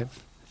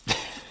 5,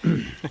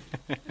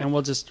 and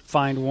we'll just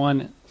find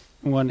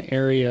one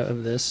area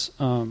of this.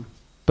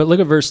 But look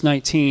at verse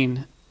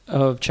 19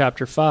 of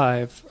chapter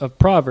 5 of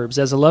Proverbs.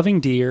 As a loving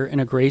deer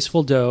and a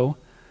graceful doe,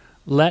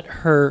 let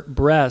her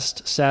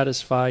breast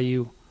satisfy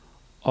you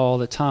all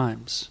the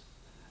times,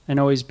 and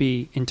always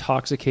be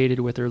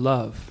intoxicated with her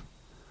love.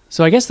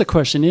 So I guess the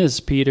question is,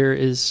 Peter,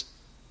 is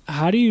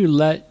how do you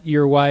let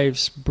your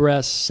wife's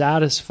breast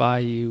satisfy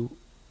you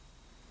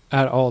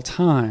at all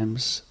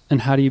times,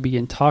 and how do you be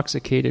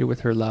intoxicated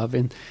with her love?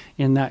 And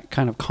in that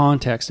kind of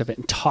context of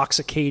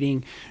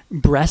intoxicating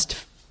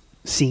breast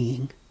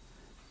seeing.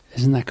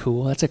 Isn't that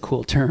cool? That's a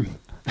cool term.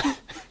 That's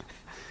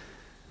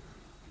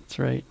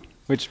right.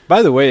 Which,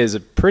 by the way, is a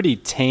pretty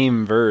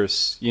tame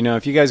verse.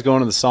 If you guys go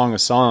into the Song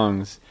of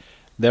Songs,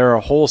 there are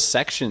whole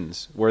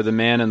sections where the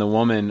man and the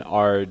woman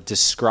are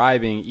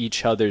describing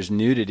each other's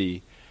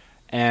nudity.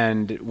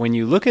 And when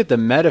you look at the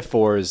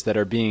metaphors that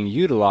are being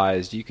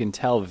utilized, you can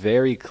tell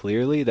very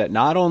clearly that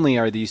not only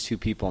are these two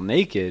people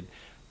naked,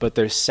 but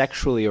they're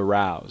sexually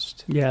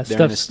aroused. Yeah,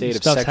 they're in a state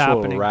of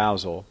sexual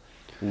arousal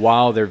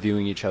while they're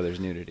viewing each other's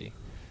nudity.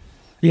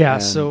 Yeah,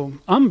 And so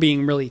I'm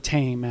being really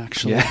tame,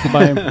 actually,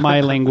 by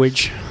my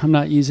language. I'm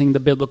not using the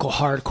biblical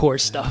hardcore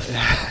stuff.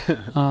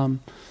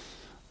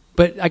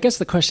 But I guess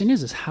the question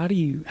is how do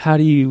you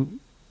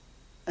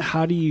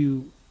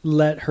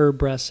let her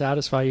breast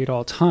satisfy you at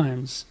all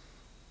times?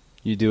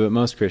 You do what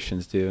most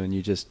Christians do, and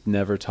you just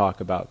never talk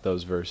about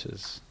those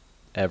verses.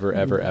 Ever,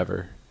 ever,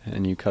 ever.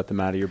 And you cut them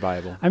out of your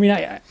Bible. I mean,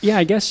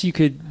 I guess you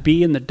could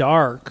be in the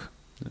dark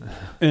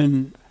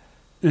and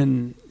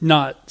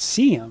not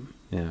see him.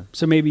 Yeah.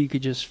 So maybe you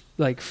could just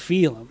like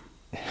feel him.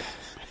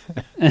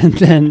 And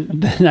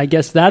then I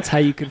guess that's how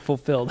you could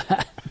fulfill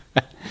that.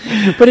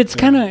 But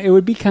it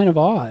would be kind of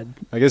odd.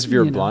 I guess if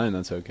you're blind,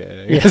 that's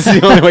okay. I guess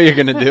the only way you're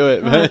going to do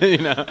it.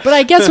 But, But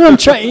I guess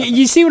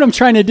you see what I'm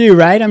trying to do,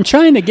 right? I'm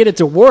trying to get it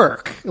to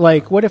work.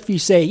 Like, what if you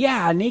say,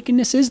 yeah,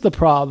 nakedness is the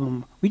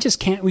problem. We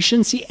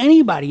shouldn't see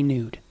anybody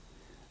nude,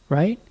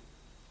 right?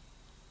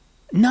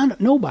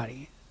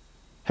 Nobody.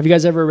 Have you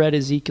guys ever read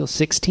Ezekiel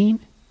 16,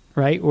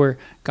 right? Where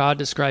God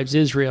describes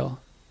Israel.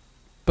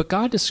 But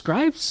God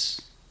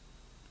describes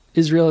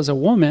Israel as a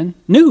woman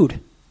nude,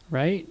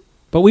 right?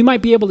 But we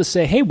might be able to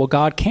say, hey, well,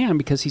 God can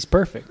because he's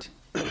perfect.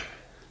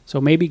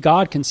 So maybe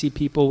God can see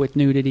people with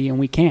nudity and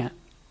we can't.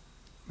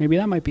 Maybe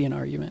that might be an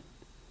argument.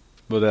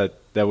 Well,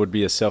 that would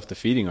be a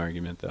self-defeating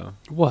argument, though.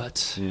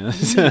 What?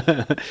 Because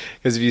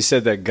if you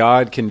said that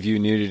God can view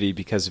nudity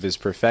because of his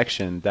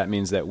perfection, that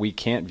means that we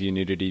can't view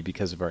nudity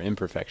because of our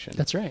imperfection.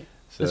 That's right.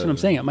 So, that's what I'm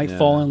saying. It might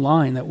fall in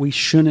line that we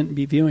shouldn't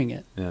be viewing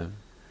it. Yeah.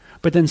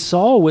 But then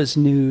Saul was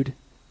nude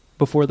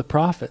before the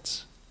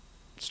prophets.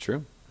 It's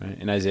true, right?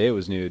 And Isaiah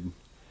was nude.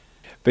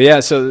 But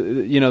yeah, so,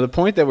 the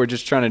point that we're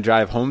just trying to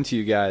drive home to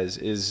you guys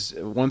is,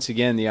 once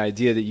again, the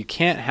idea that you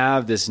can't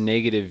have this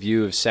negative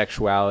view of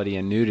sexuality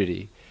and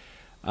nudity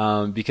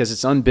because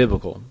it's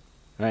unbiblical,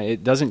 right?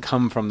 It doesn't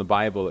come from the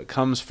Bible. It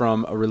comes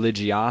from a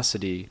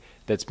religiosity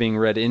that's being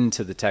read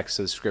into the text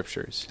of the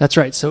scriptures. That's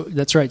right.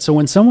 So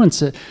when someone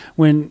said,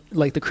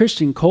 like the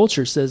Christian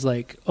culture says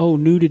like, oh,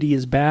 nudity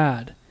is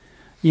bad,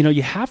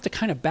 you have to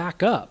kind of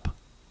back up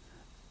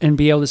and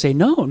be able to say,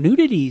 no,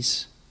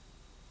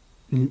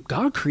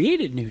 God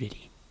created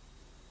nudity.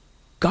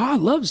 God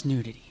loves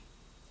nudity.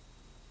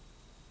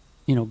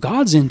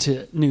 God's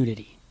into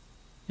nudity.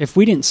 If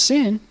we didn't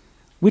sin,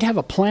 we'd have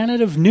a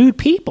planet of nude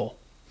people.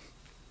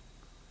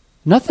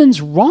 Nothing's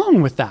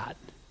wrong with that.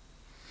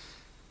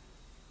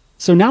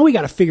 So now we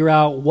got to figure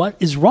out what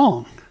is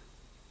wrong.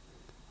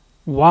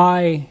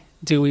 Why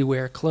do we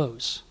wear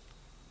clothes?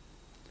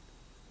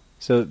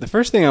 So the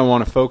first thing I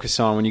want to focus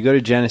on when you go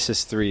to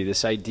Genesis 3,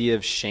 this idea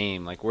of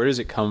shame, like where does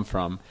it come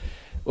from?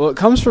 Well, it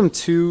comes from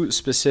two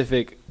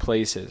specific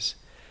places.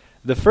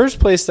 The first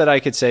place that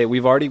I could say,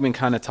 we've already been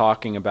kind of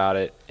talking about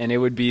it, and it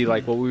would be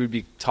like what we would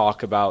be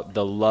talk about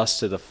the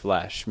lust of the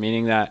flesh,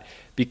 meaning that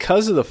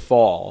because of the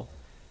fall,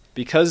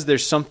 because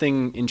there's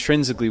something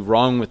intrinsically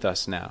wrong with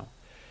us now,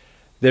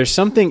 there's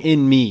something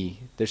in me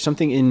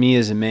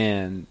as a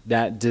man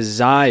that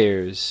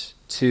desires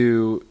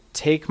to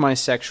take my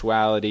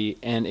sexuality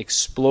and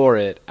explore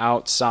it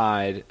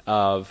outside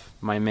of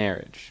my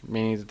marriage,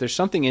 meaning that there's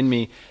something in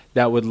me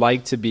that would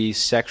like to be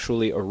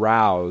sexually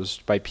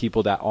aroused by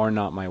people that are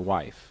not my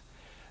wife,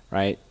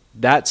 right?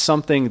 That's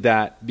something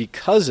that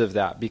because of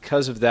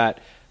that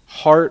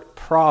heart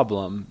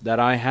problem that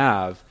I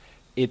have,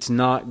 it's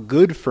not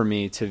good for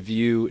me to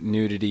view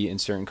nudity in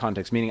certain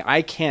contexts, meaning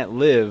I can't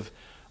live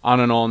on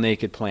an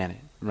all-naked planet,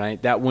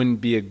 right? That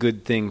wouldn't be a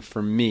good thing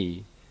for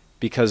me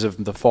because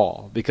of the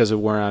fall, because of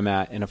where I'm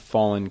at in a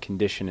fallen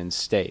condition and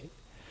state.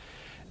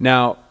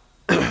 Now,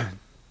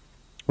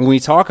 when we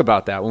talk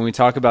about that, when we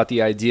talk about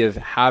the idea of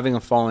having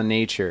a fallen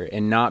nature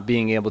and not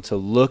being able to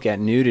look at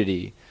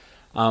nudity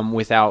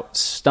without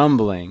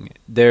stumbling,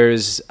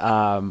 there's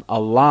a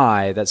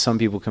lie that some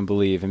people can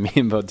believe, and me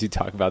and Bo do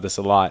talk about this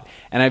a lot.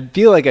 And I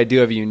feel like I do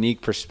have a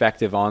unique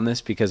perspective on this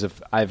because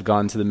I've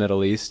gone to the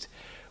Middle East,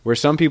 where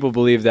some people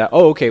believe that,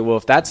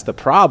 if that's the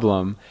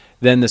problem,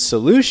 then the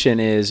solution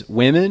is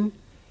women,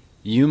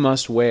 you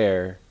must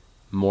wear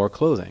more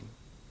clothing,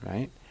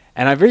 right?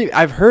 And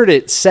I've heard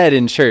it said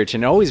in church,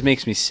 and it always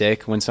makes me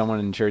sick when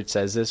someone in church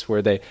says this,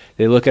 where they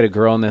look at a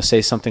girl and they'll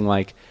say something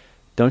like,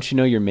 don't you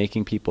know you're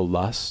making people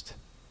lust?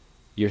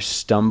 You're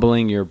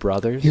stumbling your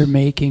brothers. You're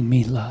making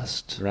me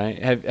lust. Right?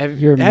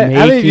 You're how making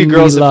many of you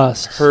girls me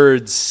lust. have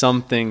heard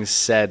something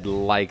said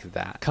like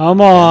that?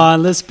 Come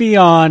on, let's be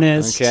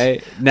honest.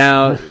 Okay.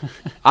 Now,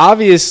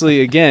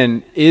 obviously,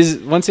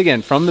 once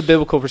again, from the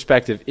biblical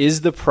perspective,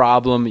 is the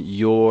problem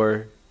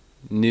your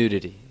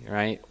nudity,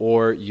 right?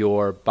 Or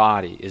your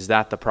body? Is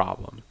that the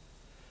problem?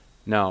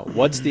 No.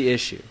 What's the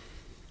issue?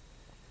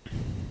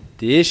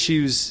 The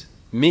issue's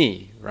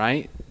me,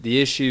 right? The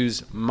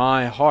issue's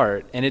my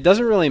heart. And it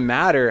doesn't really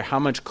matter how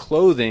much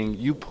clothing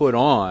you put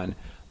on.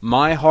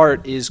 my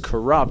heart is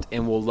corrupt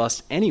and will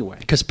lust anyway.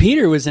 Because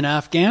Peter was in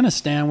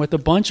Afghanistan with a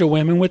bunch of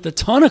women with a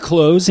ton of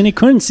clothes, and he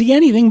couldn't see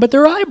anything but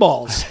their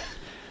eyeballs.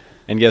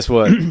 And guess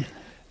what?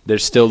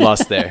 There's still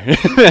lust there.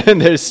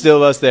 There's still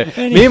lust there.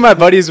 Me and my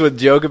buddies would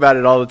joke about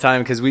it all the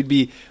time because we'd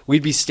be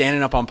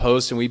standing up on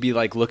post and we'd be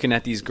like looking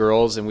at these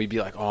girls and we'd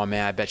be like, oh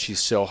man, I bet she's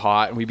so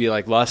hot, and we'd be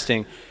like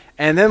lusting.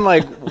 And then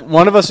like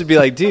one of us would be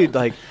like, dude,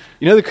 like,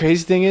 you know the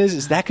crazy thing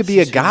is that could be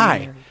a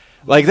guy.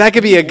 Like that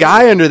could be a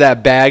guy under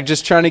that bag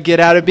just trying to get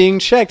out of being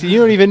checked. You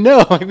don't even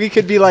know. Like we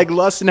could be like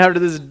lusting after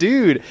this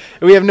dude,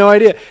 and we have no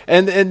idea.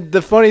 And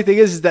the funny thing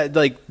is that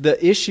like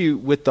the issue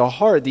with the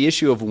heart, the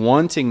issue of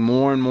wanting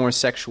more and more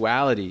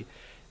sexuality,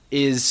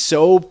 is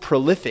so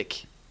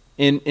prolific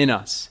in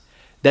us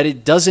that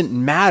it doesn't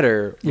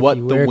matter what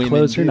the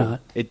women do. Or not.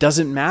 It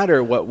doesn't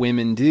matter what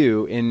women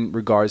do in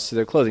regards to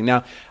their clothing.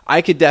 Now,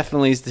 I could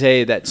definitely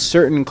say that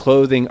certain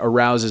clothing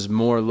arouses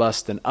more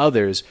lust than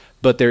others,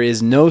 but there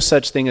is no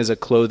such thing as a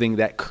clothing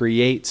that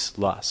creates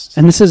lust.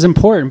 And this is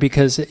important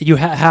because it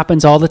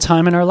happens all the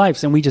time in our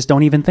lives, and we just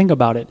don't even think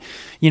about it.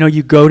 You know,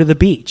 you go to the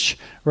beach,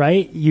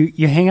 right?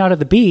 You hang out at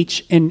the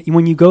beach, and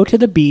when you go to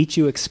the beach,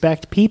 you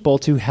expect people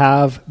to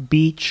have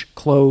beach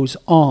clothes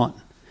on,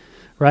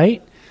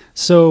 right?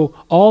 So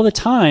all the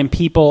time,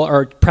 people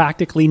are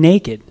practically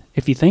naked,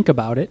 if you think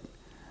about it.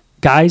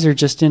 Guys are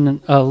just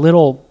in a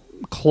little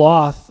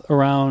cloth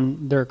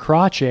around their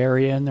crotch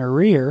area and their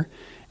rear,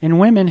 and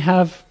women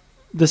have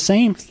the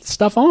same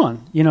stuff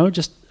on, you know,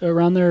 just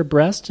around their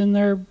breast and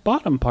their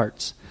bottom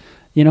parts,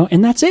 you know,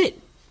 and that's it,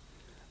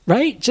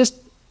 right? Just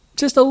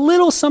a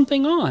little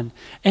something on.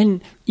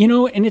 And, you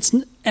know,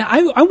 and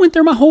I went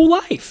there my whole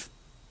life,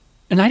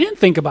 and I didn't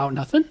think about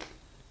nothing.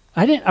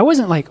 I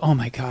wasn't like, oh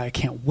my God, I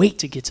can't wait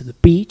to get to the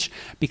beach,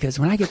 because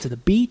when I get to the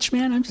beach,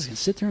 man, I'm just going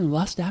to sit there and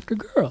lust after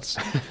girls.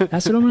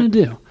 That's what I'm going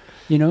to do,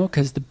 you know,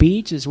 because the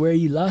beach is where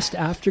you lust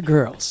after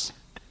girls.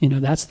 You know,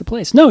 that's the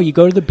place. No, you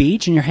go to the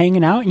beach and you're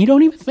hanging out and you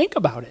don't even think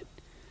about it.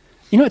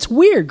 You know, it's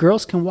weird.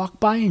 Girls can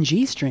walk by in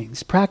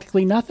G-strings,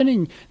 practically nothing,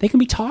 and they can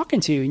be talking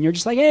to you, and you're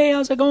just like, hey,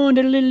 how's it going?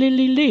 And,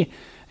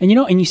 you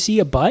know, and you see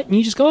a butt and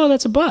you just go, oh,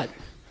 that's a butt.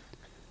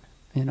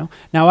 You know,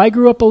 now I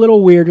grew up a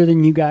little weirder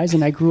than you guys,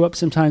 and I grew up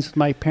sometimes with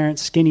my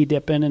parents skinny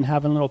dipping and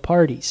having little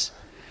parties,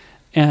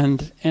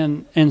 and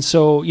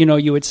so, you know,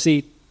 you would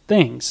see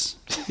things,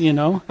 you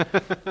know,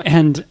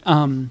 and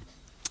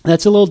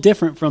that's a little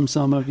different from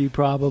some of you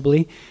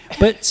probably,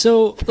 but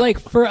so like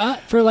for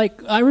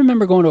I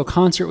remember going to a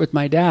concert with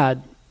my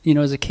dad, you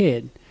know, as a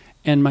kid,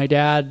 and my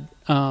dad,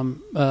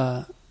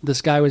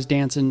 this guy was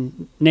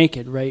dancing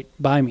naked right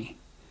by me,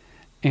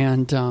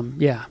 and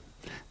yeah.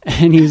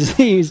 And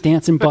he was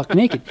dancing buck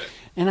naked.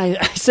 And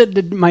I said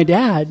to my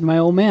dad, my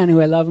old man,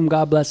 who I love him,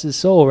 God bless his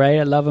soul, right?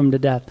 I love him to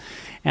death.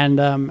 And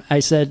I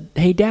said,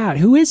 hey, Dad,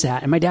 who is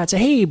that? And my dad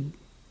said, hey,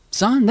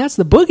 son, that's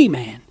the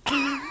boogeyman.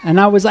 And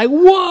I was like,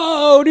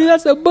 whoa, dude,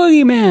 that's the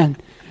boogeyman.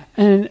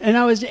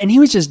 And he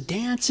was just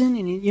dancing,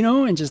 and, you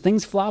know, and just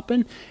things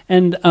flopping.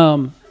 And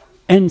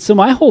so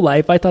my whole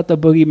life, I thought the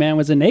boogeyman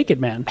was a naked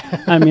man.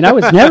 I mean, I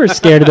was never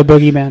scared of the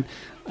boogeyman.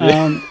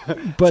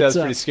 But sounds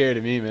pretty scary to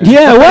me, man.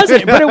 Yeah, it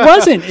wasn't, but it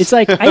wasn't. It's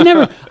like I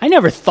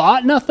never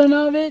thought nothing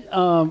of it.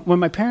 When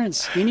my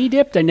parents skinny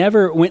dipped, I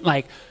never went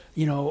like,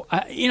 you know,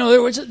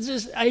 there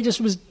was I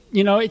just was,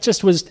 you know,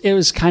 it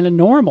was kind of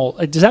normal.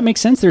 Does that make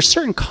sense? There's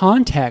certain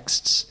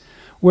contexts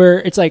where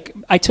it's like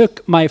I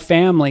took my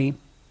family.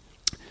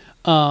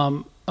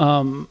 I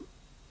don't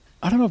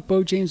know if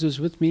Bo James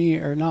was with me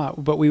or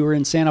not, but we were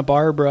in Santa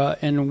Barbara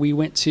and we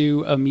went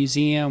to a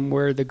museum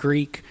where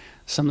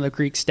some of the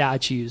Greek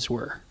statues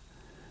were.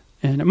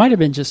 And it might have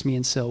been just me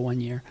and Sil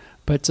one year.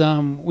 But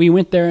we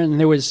went there and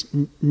there was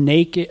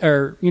naked,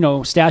 or, you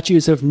know,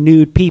 statues of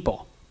nude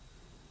people,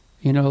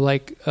 you know,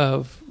 like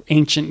of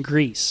ancient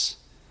Greece.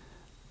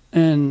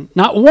 And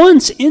not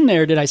once in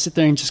there did I sit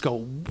there and just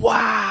go,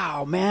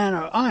 wow, man,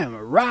 I am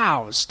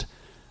aroused.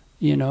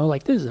 You know,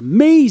 like, this is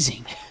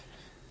amazing.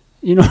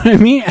 You know what I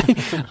mean?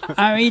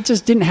 I mean, it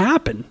just didn't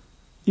happen.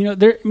 You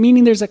know,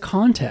 meaning there's a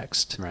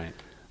context.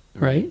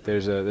 Right?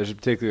 There's a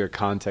particular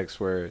context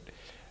where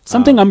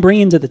something I'm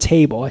bringing to the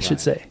table, I should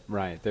say.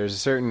 Right. There's a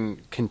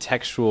certain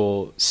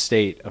contextual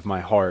state of my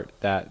heart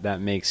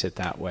that makes it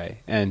that way.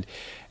 And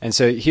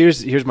so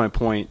here's my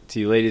point to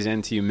you ladies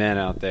and to you men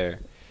out there.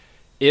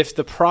 If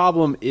the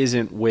problem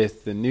isn't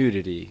with the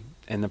nudity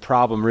and the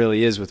problem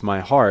really is with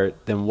my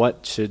heart, then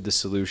what should the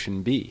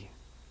solution be?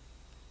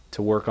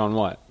 To work on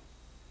what?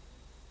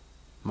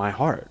 My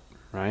heart,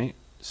 right?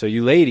 So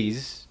you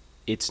ladies,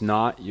 it's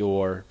not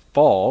your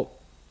fault.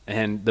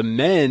 And the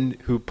men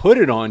who put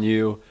it on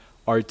you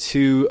are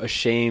too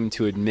ashamed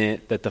to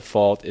admit that the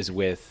fault is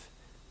with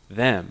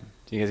them.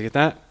 Do you guys get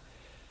that?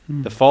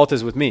 The fault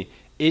is with me.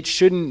 It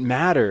shouldn't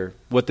matter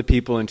what the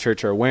people in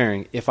church are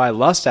wearing. If I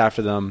lust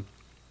after them,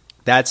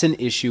 that's an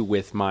issue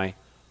with my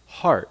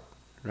heart,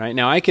 right?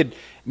 Now, I could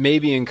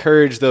maybe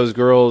encourage those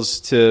girls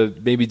to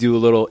maybe do a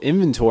little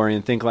inventory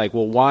and think like,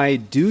 well, why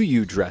do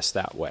you dress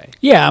that way?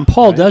 Yeah, and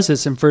Paul does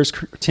this in 1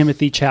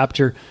 Timothy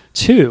chapter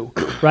 2,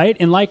 right?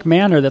 In like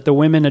manner that the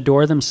women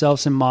adore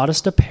themselves in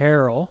modest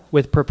apparel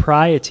with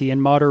propriety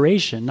and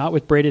moderation, not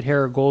with braided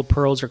hair or gold,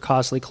 pearls, or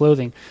costly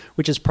clothing,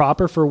 which is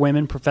proper for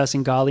women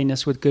professing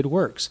godliness with good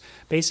works.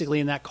 Basically,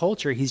 in that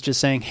culture, he's just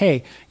saying,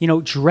 hey,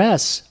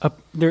 dress.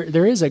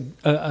 There is an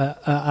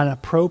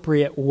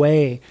appropriate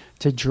way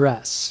to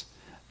dress.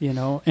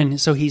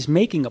 And so he's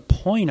making a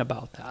point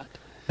about that.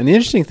 And the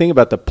interesting thing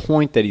about the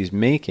point that he's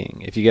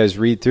making, if you guys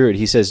read through it,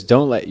 he says,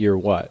 don't let your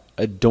what?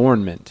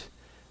 Adornment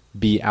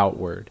be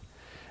outward.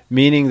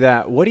 Meaning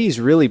that what he's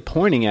really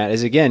pointing at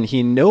is, again,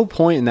 no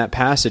point in that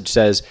passage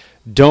says,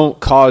 don't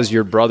cause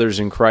your brothers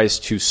in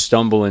Christ to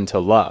stumble into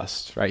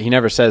lust, right? He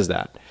never says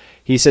that.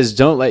 He says,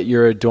 don't let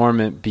your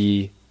adornment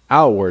be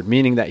outward,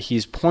 meaning that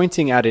he's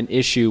pointing at an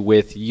issue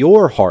with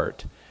your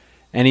heart.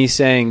 And he's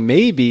saying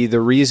maybe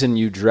the reason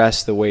you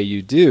dress the way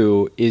you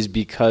do is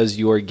because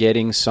you're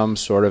getting some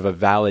sort of a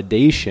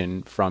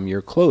validation from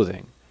your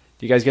clothing.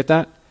 Do you guys get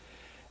that?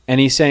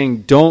 And he's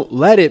saying don't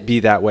let it be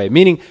that way,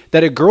 meaning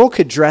that a girl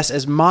could dress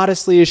as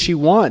modestly as she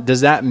wants. Does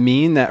that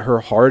mean that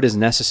her heart is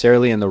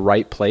necessarily in the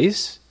right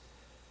place?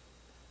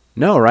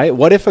 No, right?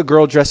 What if a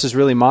girl dresses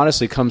really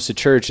modestly, comes to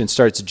church, and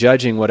starts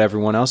judging what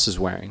everyone else is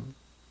wearing?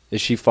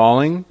 Is she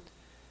falling?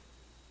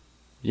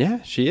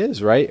 Yeah, she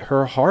is, right?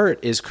 Her heart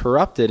is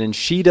corrupted, and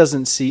she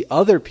doesn't see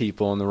other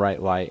people in the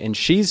right light, and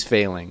she's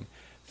failing.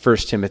 1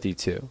 Timothy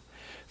 2.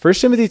 1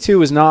 Timothy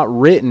 2 is not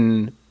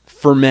written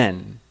for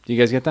men. Do you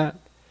guys get that?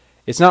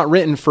 It's not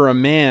written for a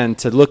man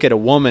to look at a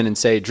woman and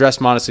say, dress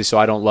modestly so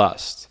I don't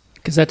lust.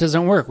 Because that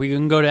doesn't work. We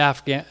can go to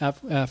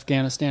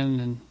Afghanistan,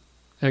 and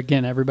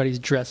again, everybody's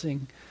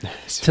dressing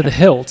to the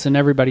hilt, and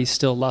everybody's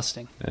still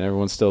lusting. And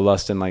everyone's still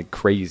lusting like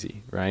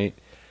crazy, right?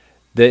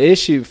 The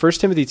issue, 1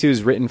 Timothy 2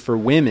 is written for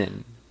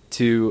women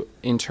to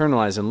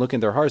internalize and look in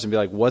their hearts and be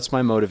like, what's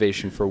my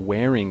motivation for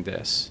wearing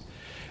this?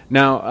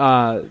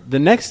 Now, the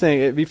next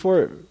thing,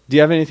 do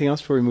you have anything else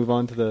before we move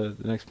on to the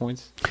next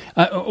points?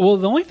 Well,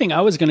 the only thing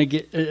I was going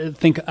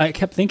to I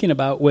kept thinking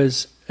about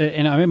was,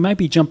 and I might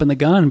be jumping the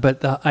gun,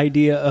 but the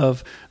idea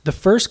of the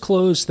first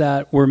clothes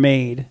that were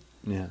made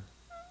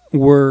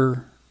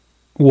were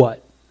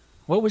what?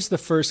 What was the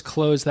first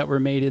clothes that were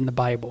made in the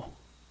Bible?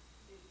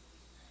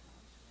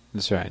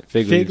 That's right.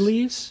 Fig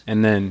leaves.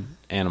 And then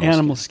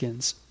animal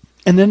skins.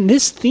 And then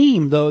this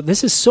theme, though,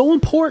 this is so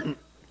important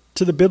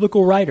to the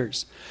biblical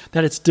writers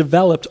that it's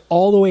developed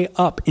all the way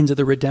up into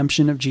the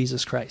redemption of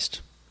Jesus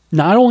Christ.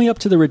 Not only up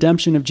to the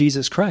redemption of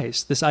Jesus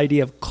Christ, this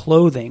idea of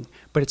clothing,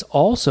 but it's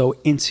also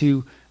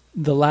into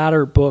the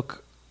latter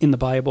book in the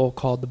Bible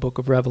called the Book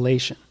of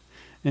Revelation,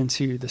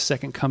 into the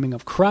second coming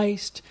of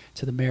Christ,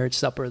 to the marriage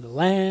supper of the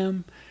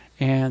Lamb,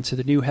 and to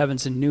the new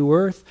heavens and new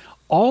earth.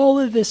 All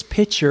of this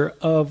picture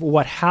of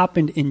what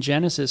happened in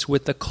Genesis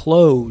with the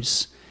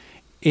clothes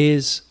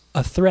is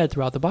a thread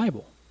throughout the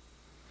Bible.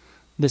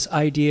 This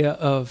idea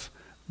of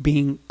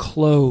being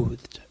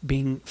clothed,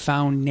 being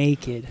found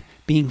naked,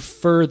 being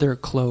further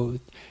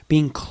clothed,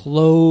 being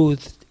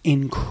clothed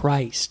in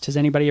Christ. Has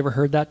anybody ever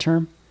heard that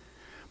term?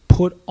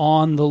 Put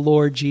on the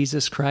Lord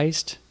Jesus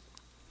Christ.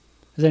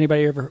 Has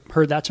anybody ever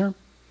heard that term?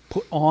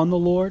 Put on the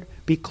Lord,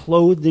 be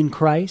clothed in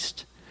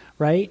Christ,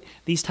 right?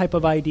 These type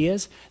of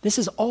ideas. This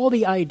is all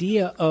the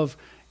idea of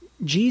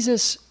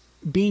Jesus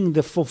being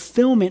the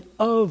fulfillment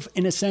of,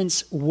 in a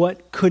sense,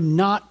 what could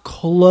not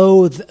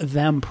clothe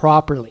them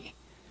properly.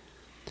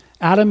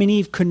 Adam and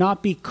Eve could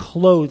not be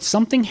clothed.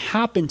 Something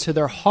happened to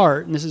their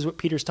heart, and this is what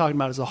Peter's talking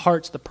about, is the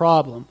heart's the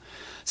problem.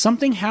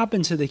 Something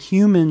happened to the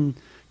human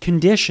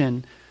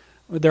condition.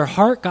 Their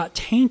heart got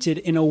tainted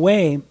in a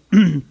way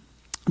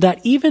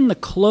that even the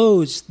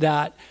clothes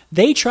that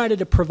they try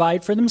to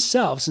provide for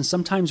themselves, and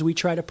sometimes we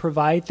try to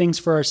provide things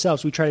for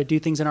ourselves. We try to do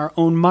things in our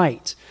own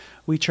might.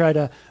 We try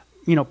to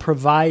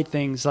provide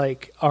things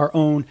like our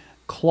own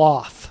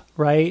cloth,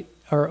 right?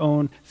 Our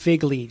own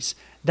fig leaves.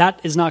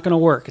 That is not going to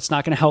work. It's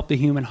not going to help the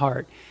human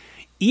heart.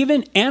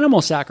 Even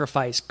animal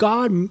sacrifice,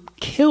 God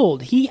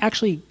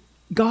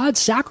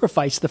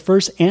sacrificed the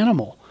first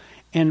animal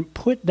and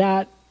put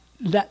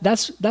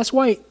that's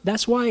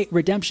why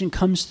redemption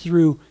comes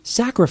through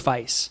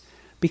sacrifice,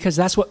 because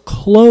that's what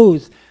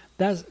clothed.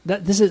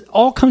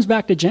 All comes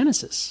back to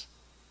Genesis.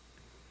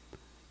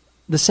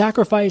 The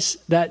sacrifice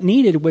that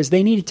needed was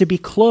they needed to be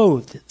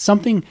clothed.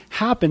 Something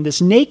happened,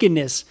 this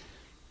nakedness,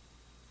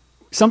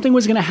 something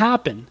was going to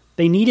happen.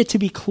 They needed to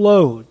be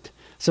clothed.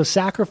 So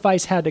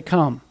sacrifice had to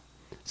come.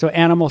 So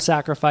animal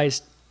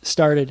sacrifice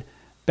started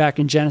back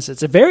in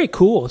Genesis. It's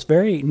it's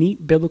very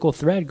neat biblical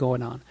thread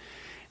going on.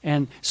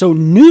 And so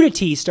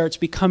nudity starts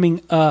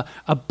becoming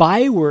a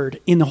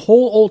byword in the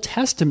whole Old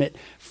Testament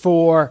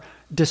for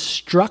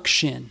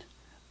destruction,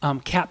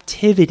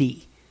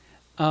 captivity,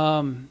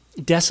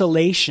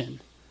 desolation,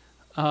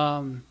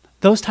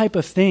 those type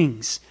of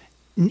things.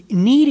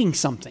 Needing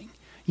something.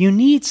 You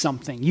need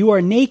something. You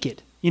are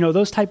naked.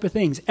 those type of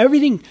things.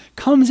 Everything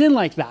comes in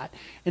like that.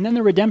 And then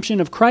the redemption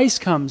of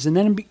Christ comes, and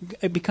then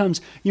it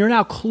becomes, you're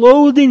now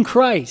clothed in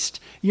Christ.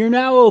 You're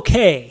now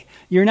okay.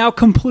 You're now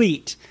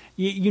complete.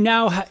 You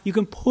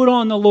can put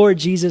on the Lord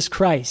Jesus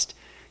Christ.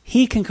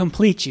 He can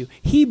complete you.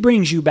 He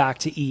brings you back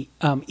to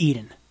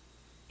Eden.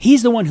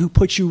 He's the one who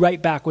puts you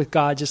right back with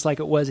God, just like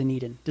it was in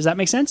Eden. Does that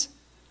make sense?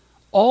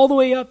 All the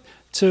way up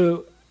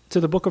to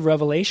the book of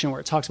Revelation, where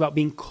it talks about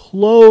being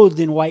clothed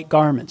in white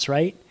garments,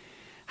 right?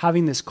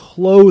 Having this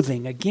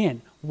clothing.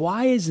 Again,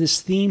 why is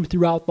this theme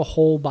throughout the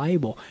whole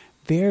Bible?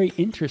 Very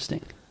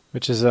interesting.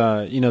 Which is,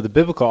 the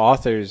biblical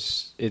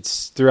authors,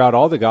 it's throughout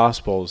all the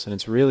Gospels, and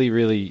it's really,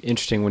 really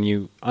interesting when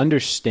you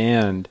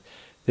understand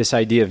this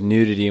idea of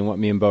nudity and what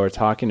me and Bo are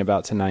talking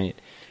about tonight.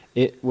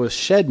 It will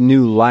shed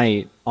new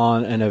light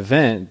on an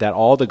event that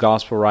all the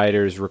Gospel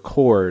writers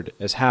record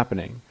as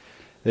happening.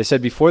 They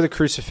said before the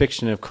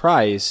crucifixion of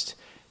Christ,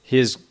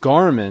 his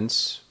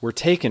garments were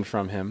taken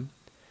from him,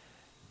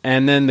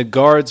 and then the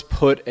guards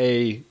put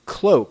a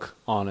cloak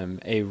on him,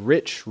 a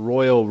rich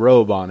royal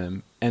robe on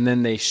him, and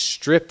then they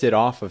stripped it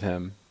off of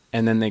him,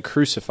 and then they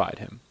crucified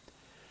him.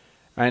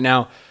 All right,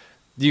 now,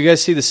 do you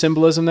guys see the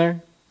symbolism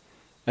there?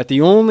 That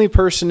the only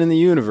person in the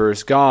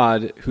universe,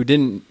 God,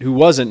 who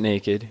wasn't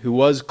naked, who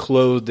was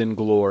clothed in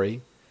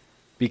glory,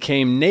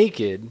 became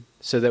naked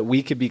so that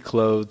we could be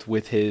clothed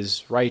with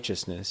his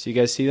righteousness. You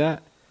guys see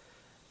that?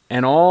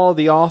 And all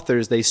the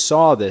authors, they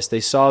saw this.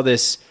 They saw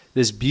this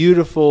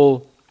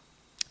beautiful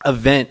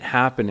event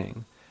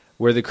happening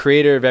where the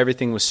creator of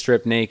everything was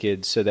stripped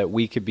naked so that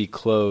we could be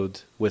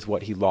clothed with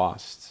what he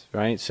lost,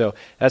 right? So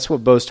that's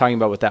what Bo's talking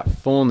about with that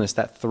fullness,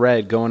 that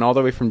thread going all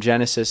the way from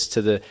Genesis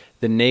to the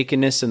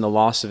nakedness and the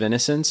loss of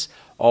innocence,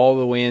 all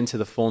the way into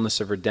the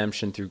fullness of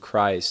redemption through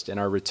Christ and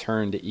our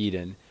return to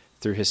Eden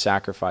through his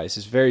sacrifice.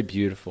 It's very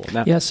beautiful.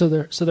 Now, yeah, so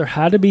there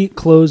had to be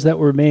clothes that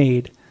were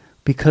made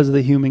because of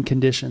the human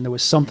condition. There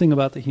was something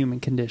about the human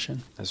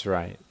condition. That's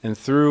right. And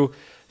through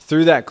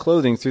that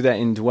clothing, through that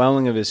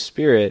indwelling of his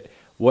Spirit,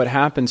 what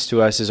happens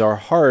to us is our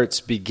hearts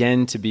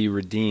begin to be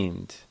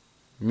redeemed,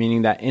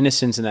 meaning that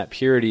innocence and that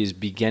purity is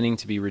beginning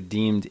to be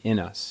redeemed in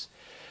us.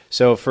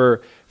 So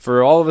for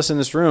all of us in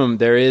this room,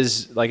 there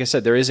is, like I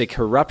said, there is a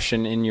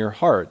corruption in your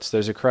hearts.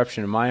 There's a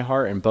corruption in my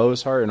heart and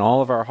Bo's heart and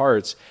all of our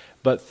hearts,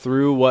 but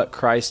through what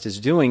Christ is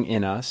doing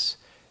in us,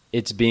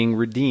 it's being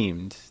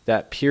redeemed.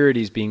 That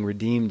purity is being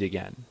redeemed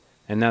again,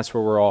 and that's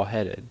where we're all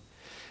headed.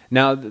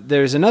 Now,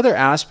 there's another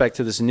aspect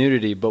to this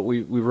nudity, but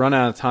we run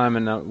out of time,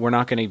 and we're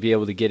not going to be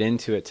able to get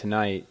into it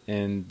tonight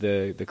in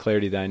the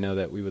clarity that I know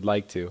that we would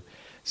like to.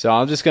 So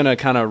I'm just going to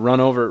kind of run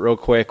over it real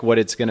quick, what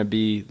it's going to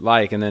be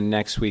like, and then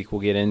next week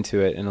we'll get into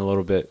it in a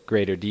little bit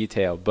greater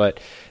detail. But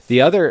the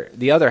other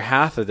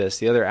half of this,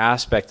 the other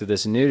aspect of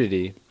this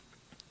nudity,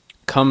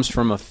 comes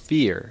from a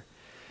fear.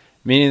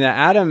 Meaning that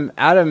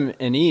Adam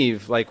and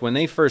Eve, like when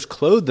they first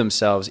clothed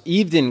themselves,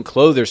 Eve didn't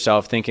clothe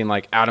herself thinking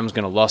like, Adam's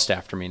going to lust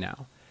after me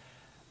now.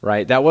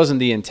 Right? That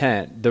wasn't the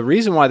intent. The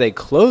reason why they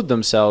clothed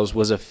themselves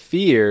was a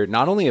fear,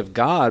 not only of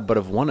God, but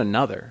of one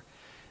another.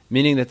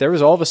 Meaning that there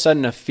was all of a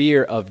sudden a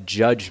fear of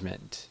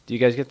judgment. Do you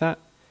guys get that?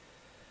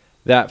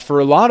 That for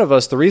a lot of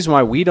us, the reason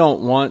why we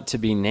don't want to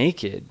be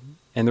naked,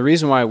 and the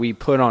reason why we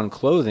put on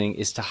clothing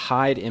is to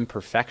hide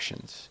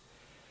imperfections.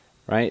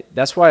 Right?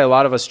 That's why a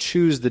lot of us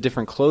choose the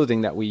different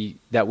clothing that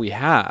we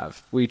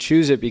have. We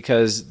choose it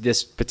because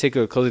this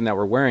particular clothing that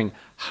we're wearing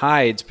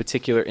hides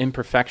particular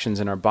imperfections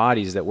in our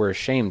bodies that we're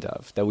ashamed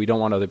of, that we don't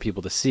want other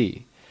people to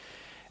see.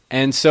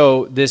 And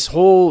so this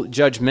whole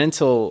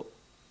judgmental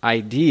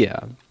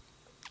idea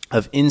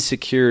of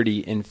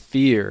insecurity and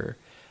fear,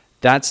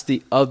 that's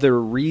the other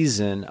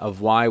reason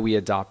of why we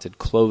adopted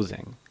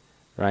clothing,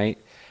 right?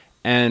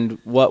 And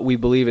what we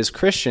believe as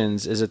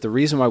Christians is that the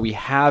reason why we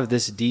have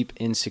this deep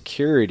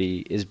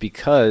insecurity is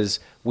because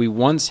we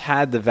once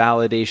had the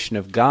validation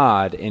of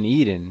God in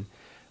Eden,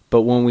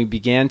 but when we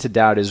began to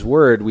doubt his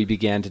word, we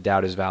began to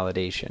doubt his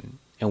validation.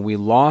 And we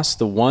lost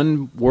the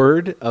one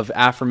word of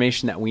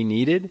affirmation that we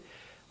needed.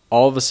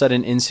 All of a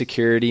sudden,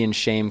 insecurity and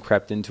shame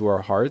crept into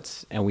our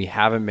hearts, and we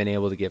haven't been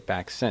able to get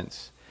back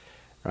since.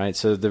 Right?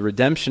 So the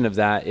redemption of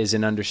that is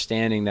an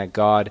understanding that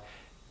God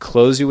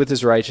clothes you with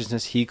his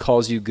righteousness. He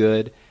calls you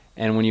good.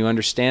 And when you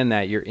understand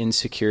that, your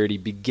insecurity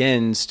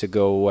begins to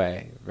go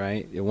away,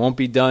 right? It won't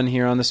be done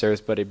here on this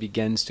earth, but it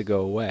begins to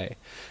go away.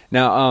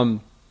 Now,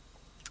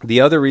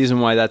 the other reason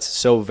why that's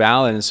so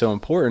valid and so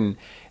important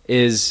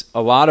is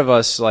a lot of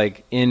us,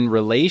 like in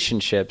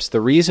relationships,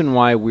 the reason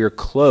why we're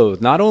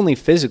clothed, not only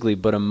physically,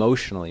 but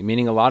emotionally,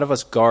 meaning a lot of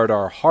us guard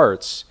our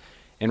hearts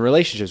in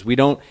relationships. We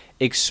don't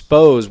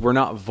expose, we're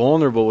not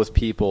vulnerable with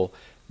people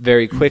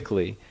very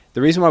quickly. The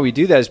reason why we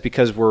do that is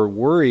because we're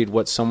worried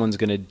what someone's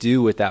going to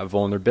do with that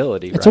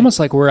vulnerability. It's almost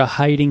like we're a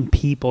hiding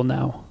people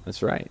now.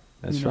 That's right.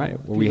 That's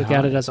right. We look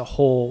at it as a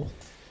whole.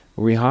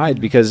 We hide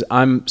because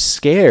I'm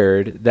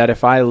scared that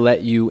if I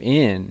let you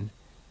in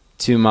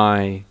to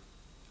my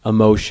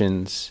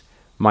emotions,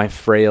 my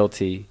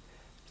frailty,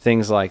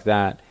 things like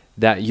that,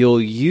 that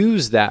you'll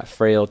use that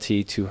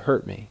frailty to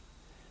hurt me.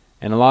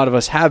 And a lot of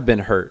us have been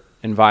hurt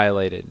and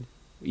violated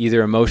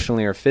either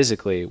emotionally or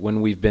physically,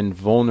 when we've been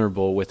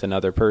vulnerable with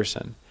another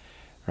person.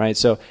 Right?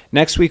 So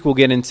next week we'll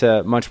get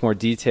into much more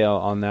detail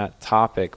on that topic.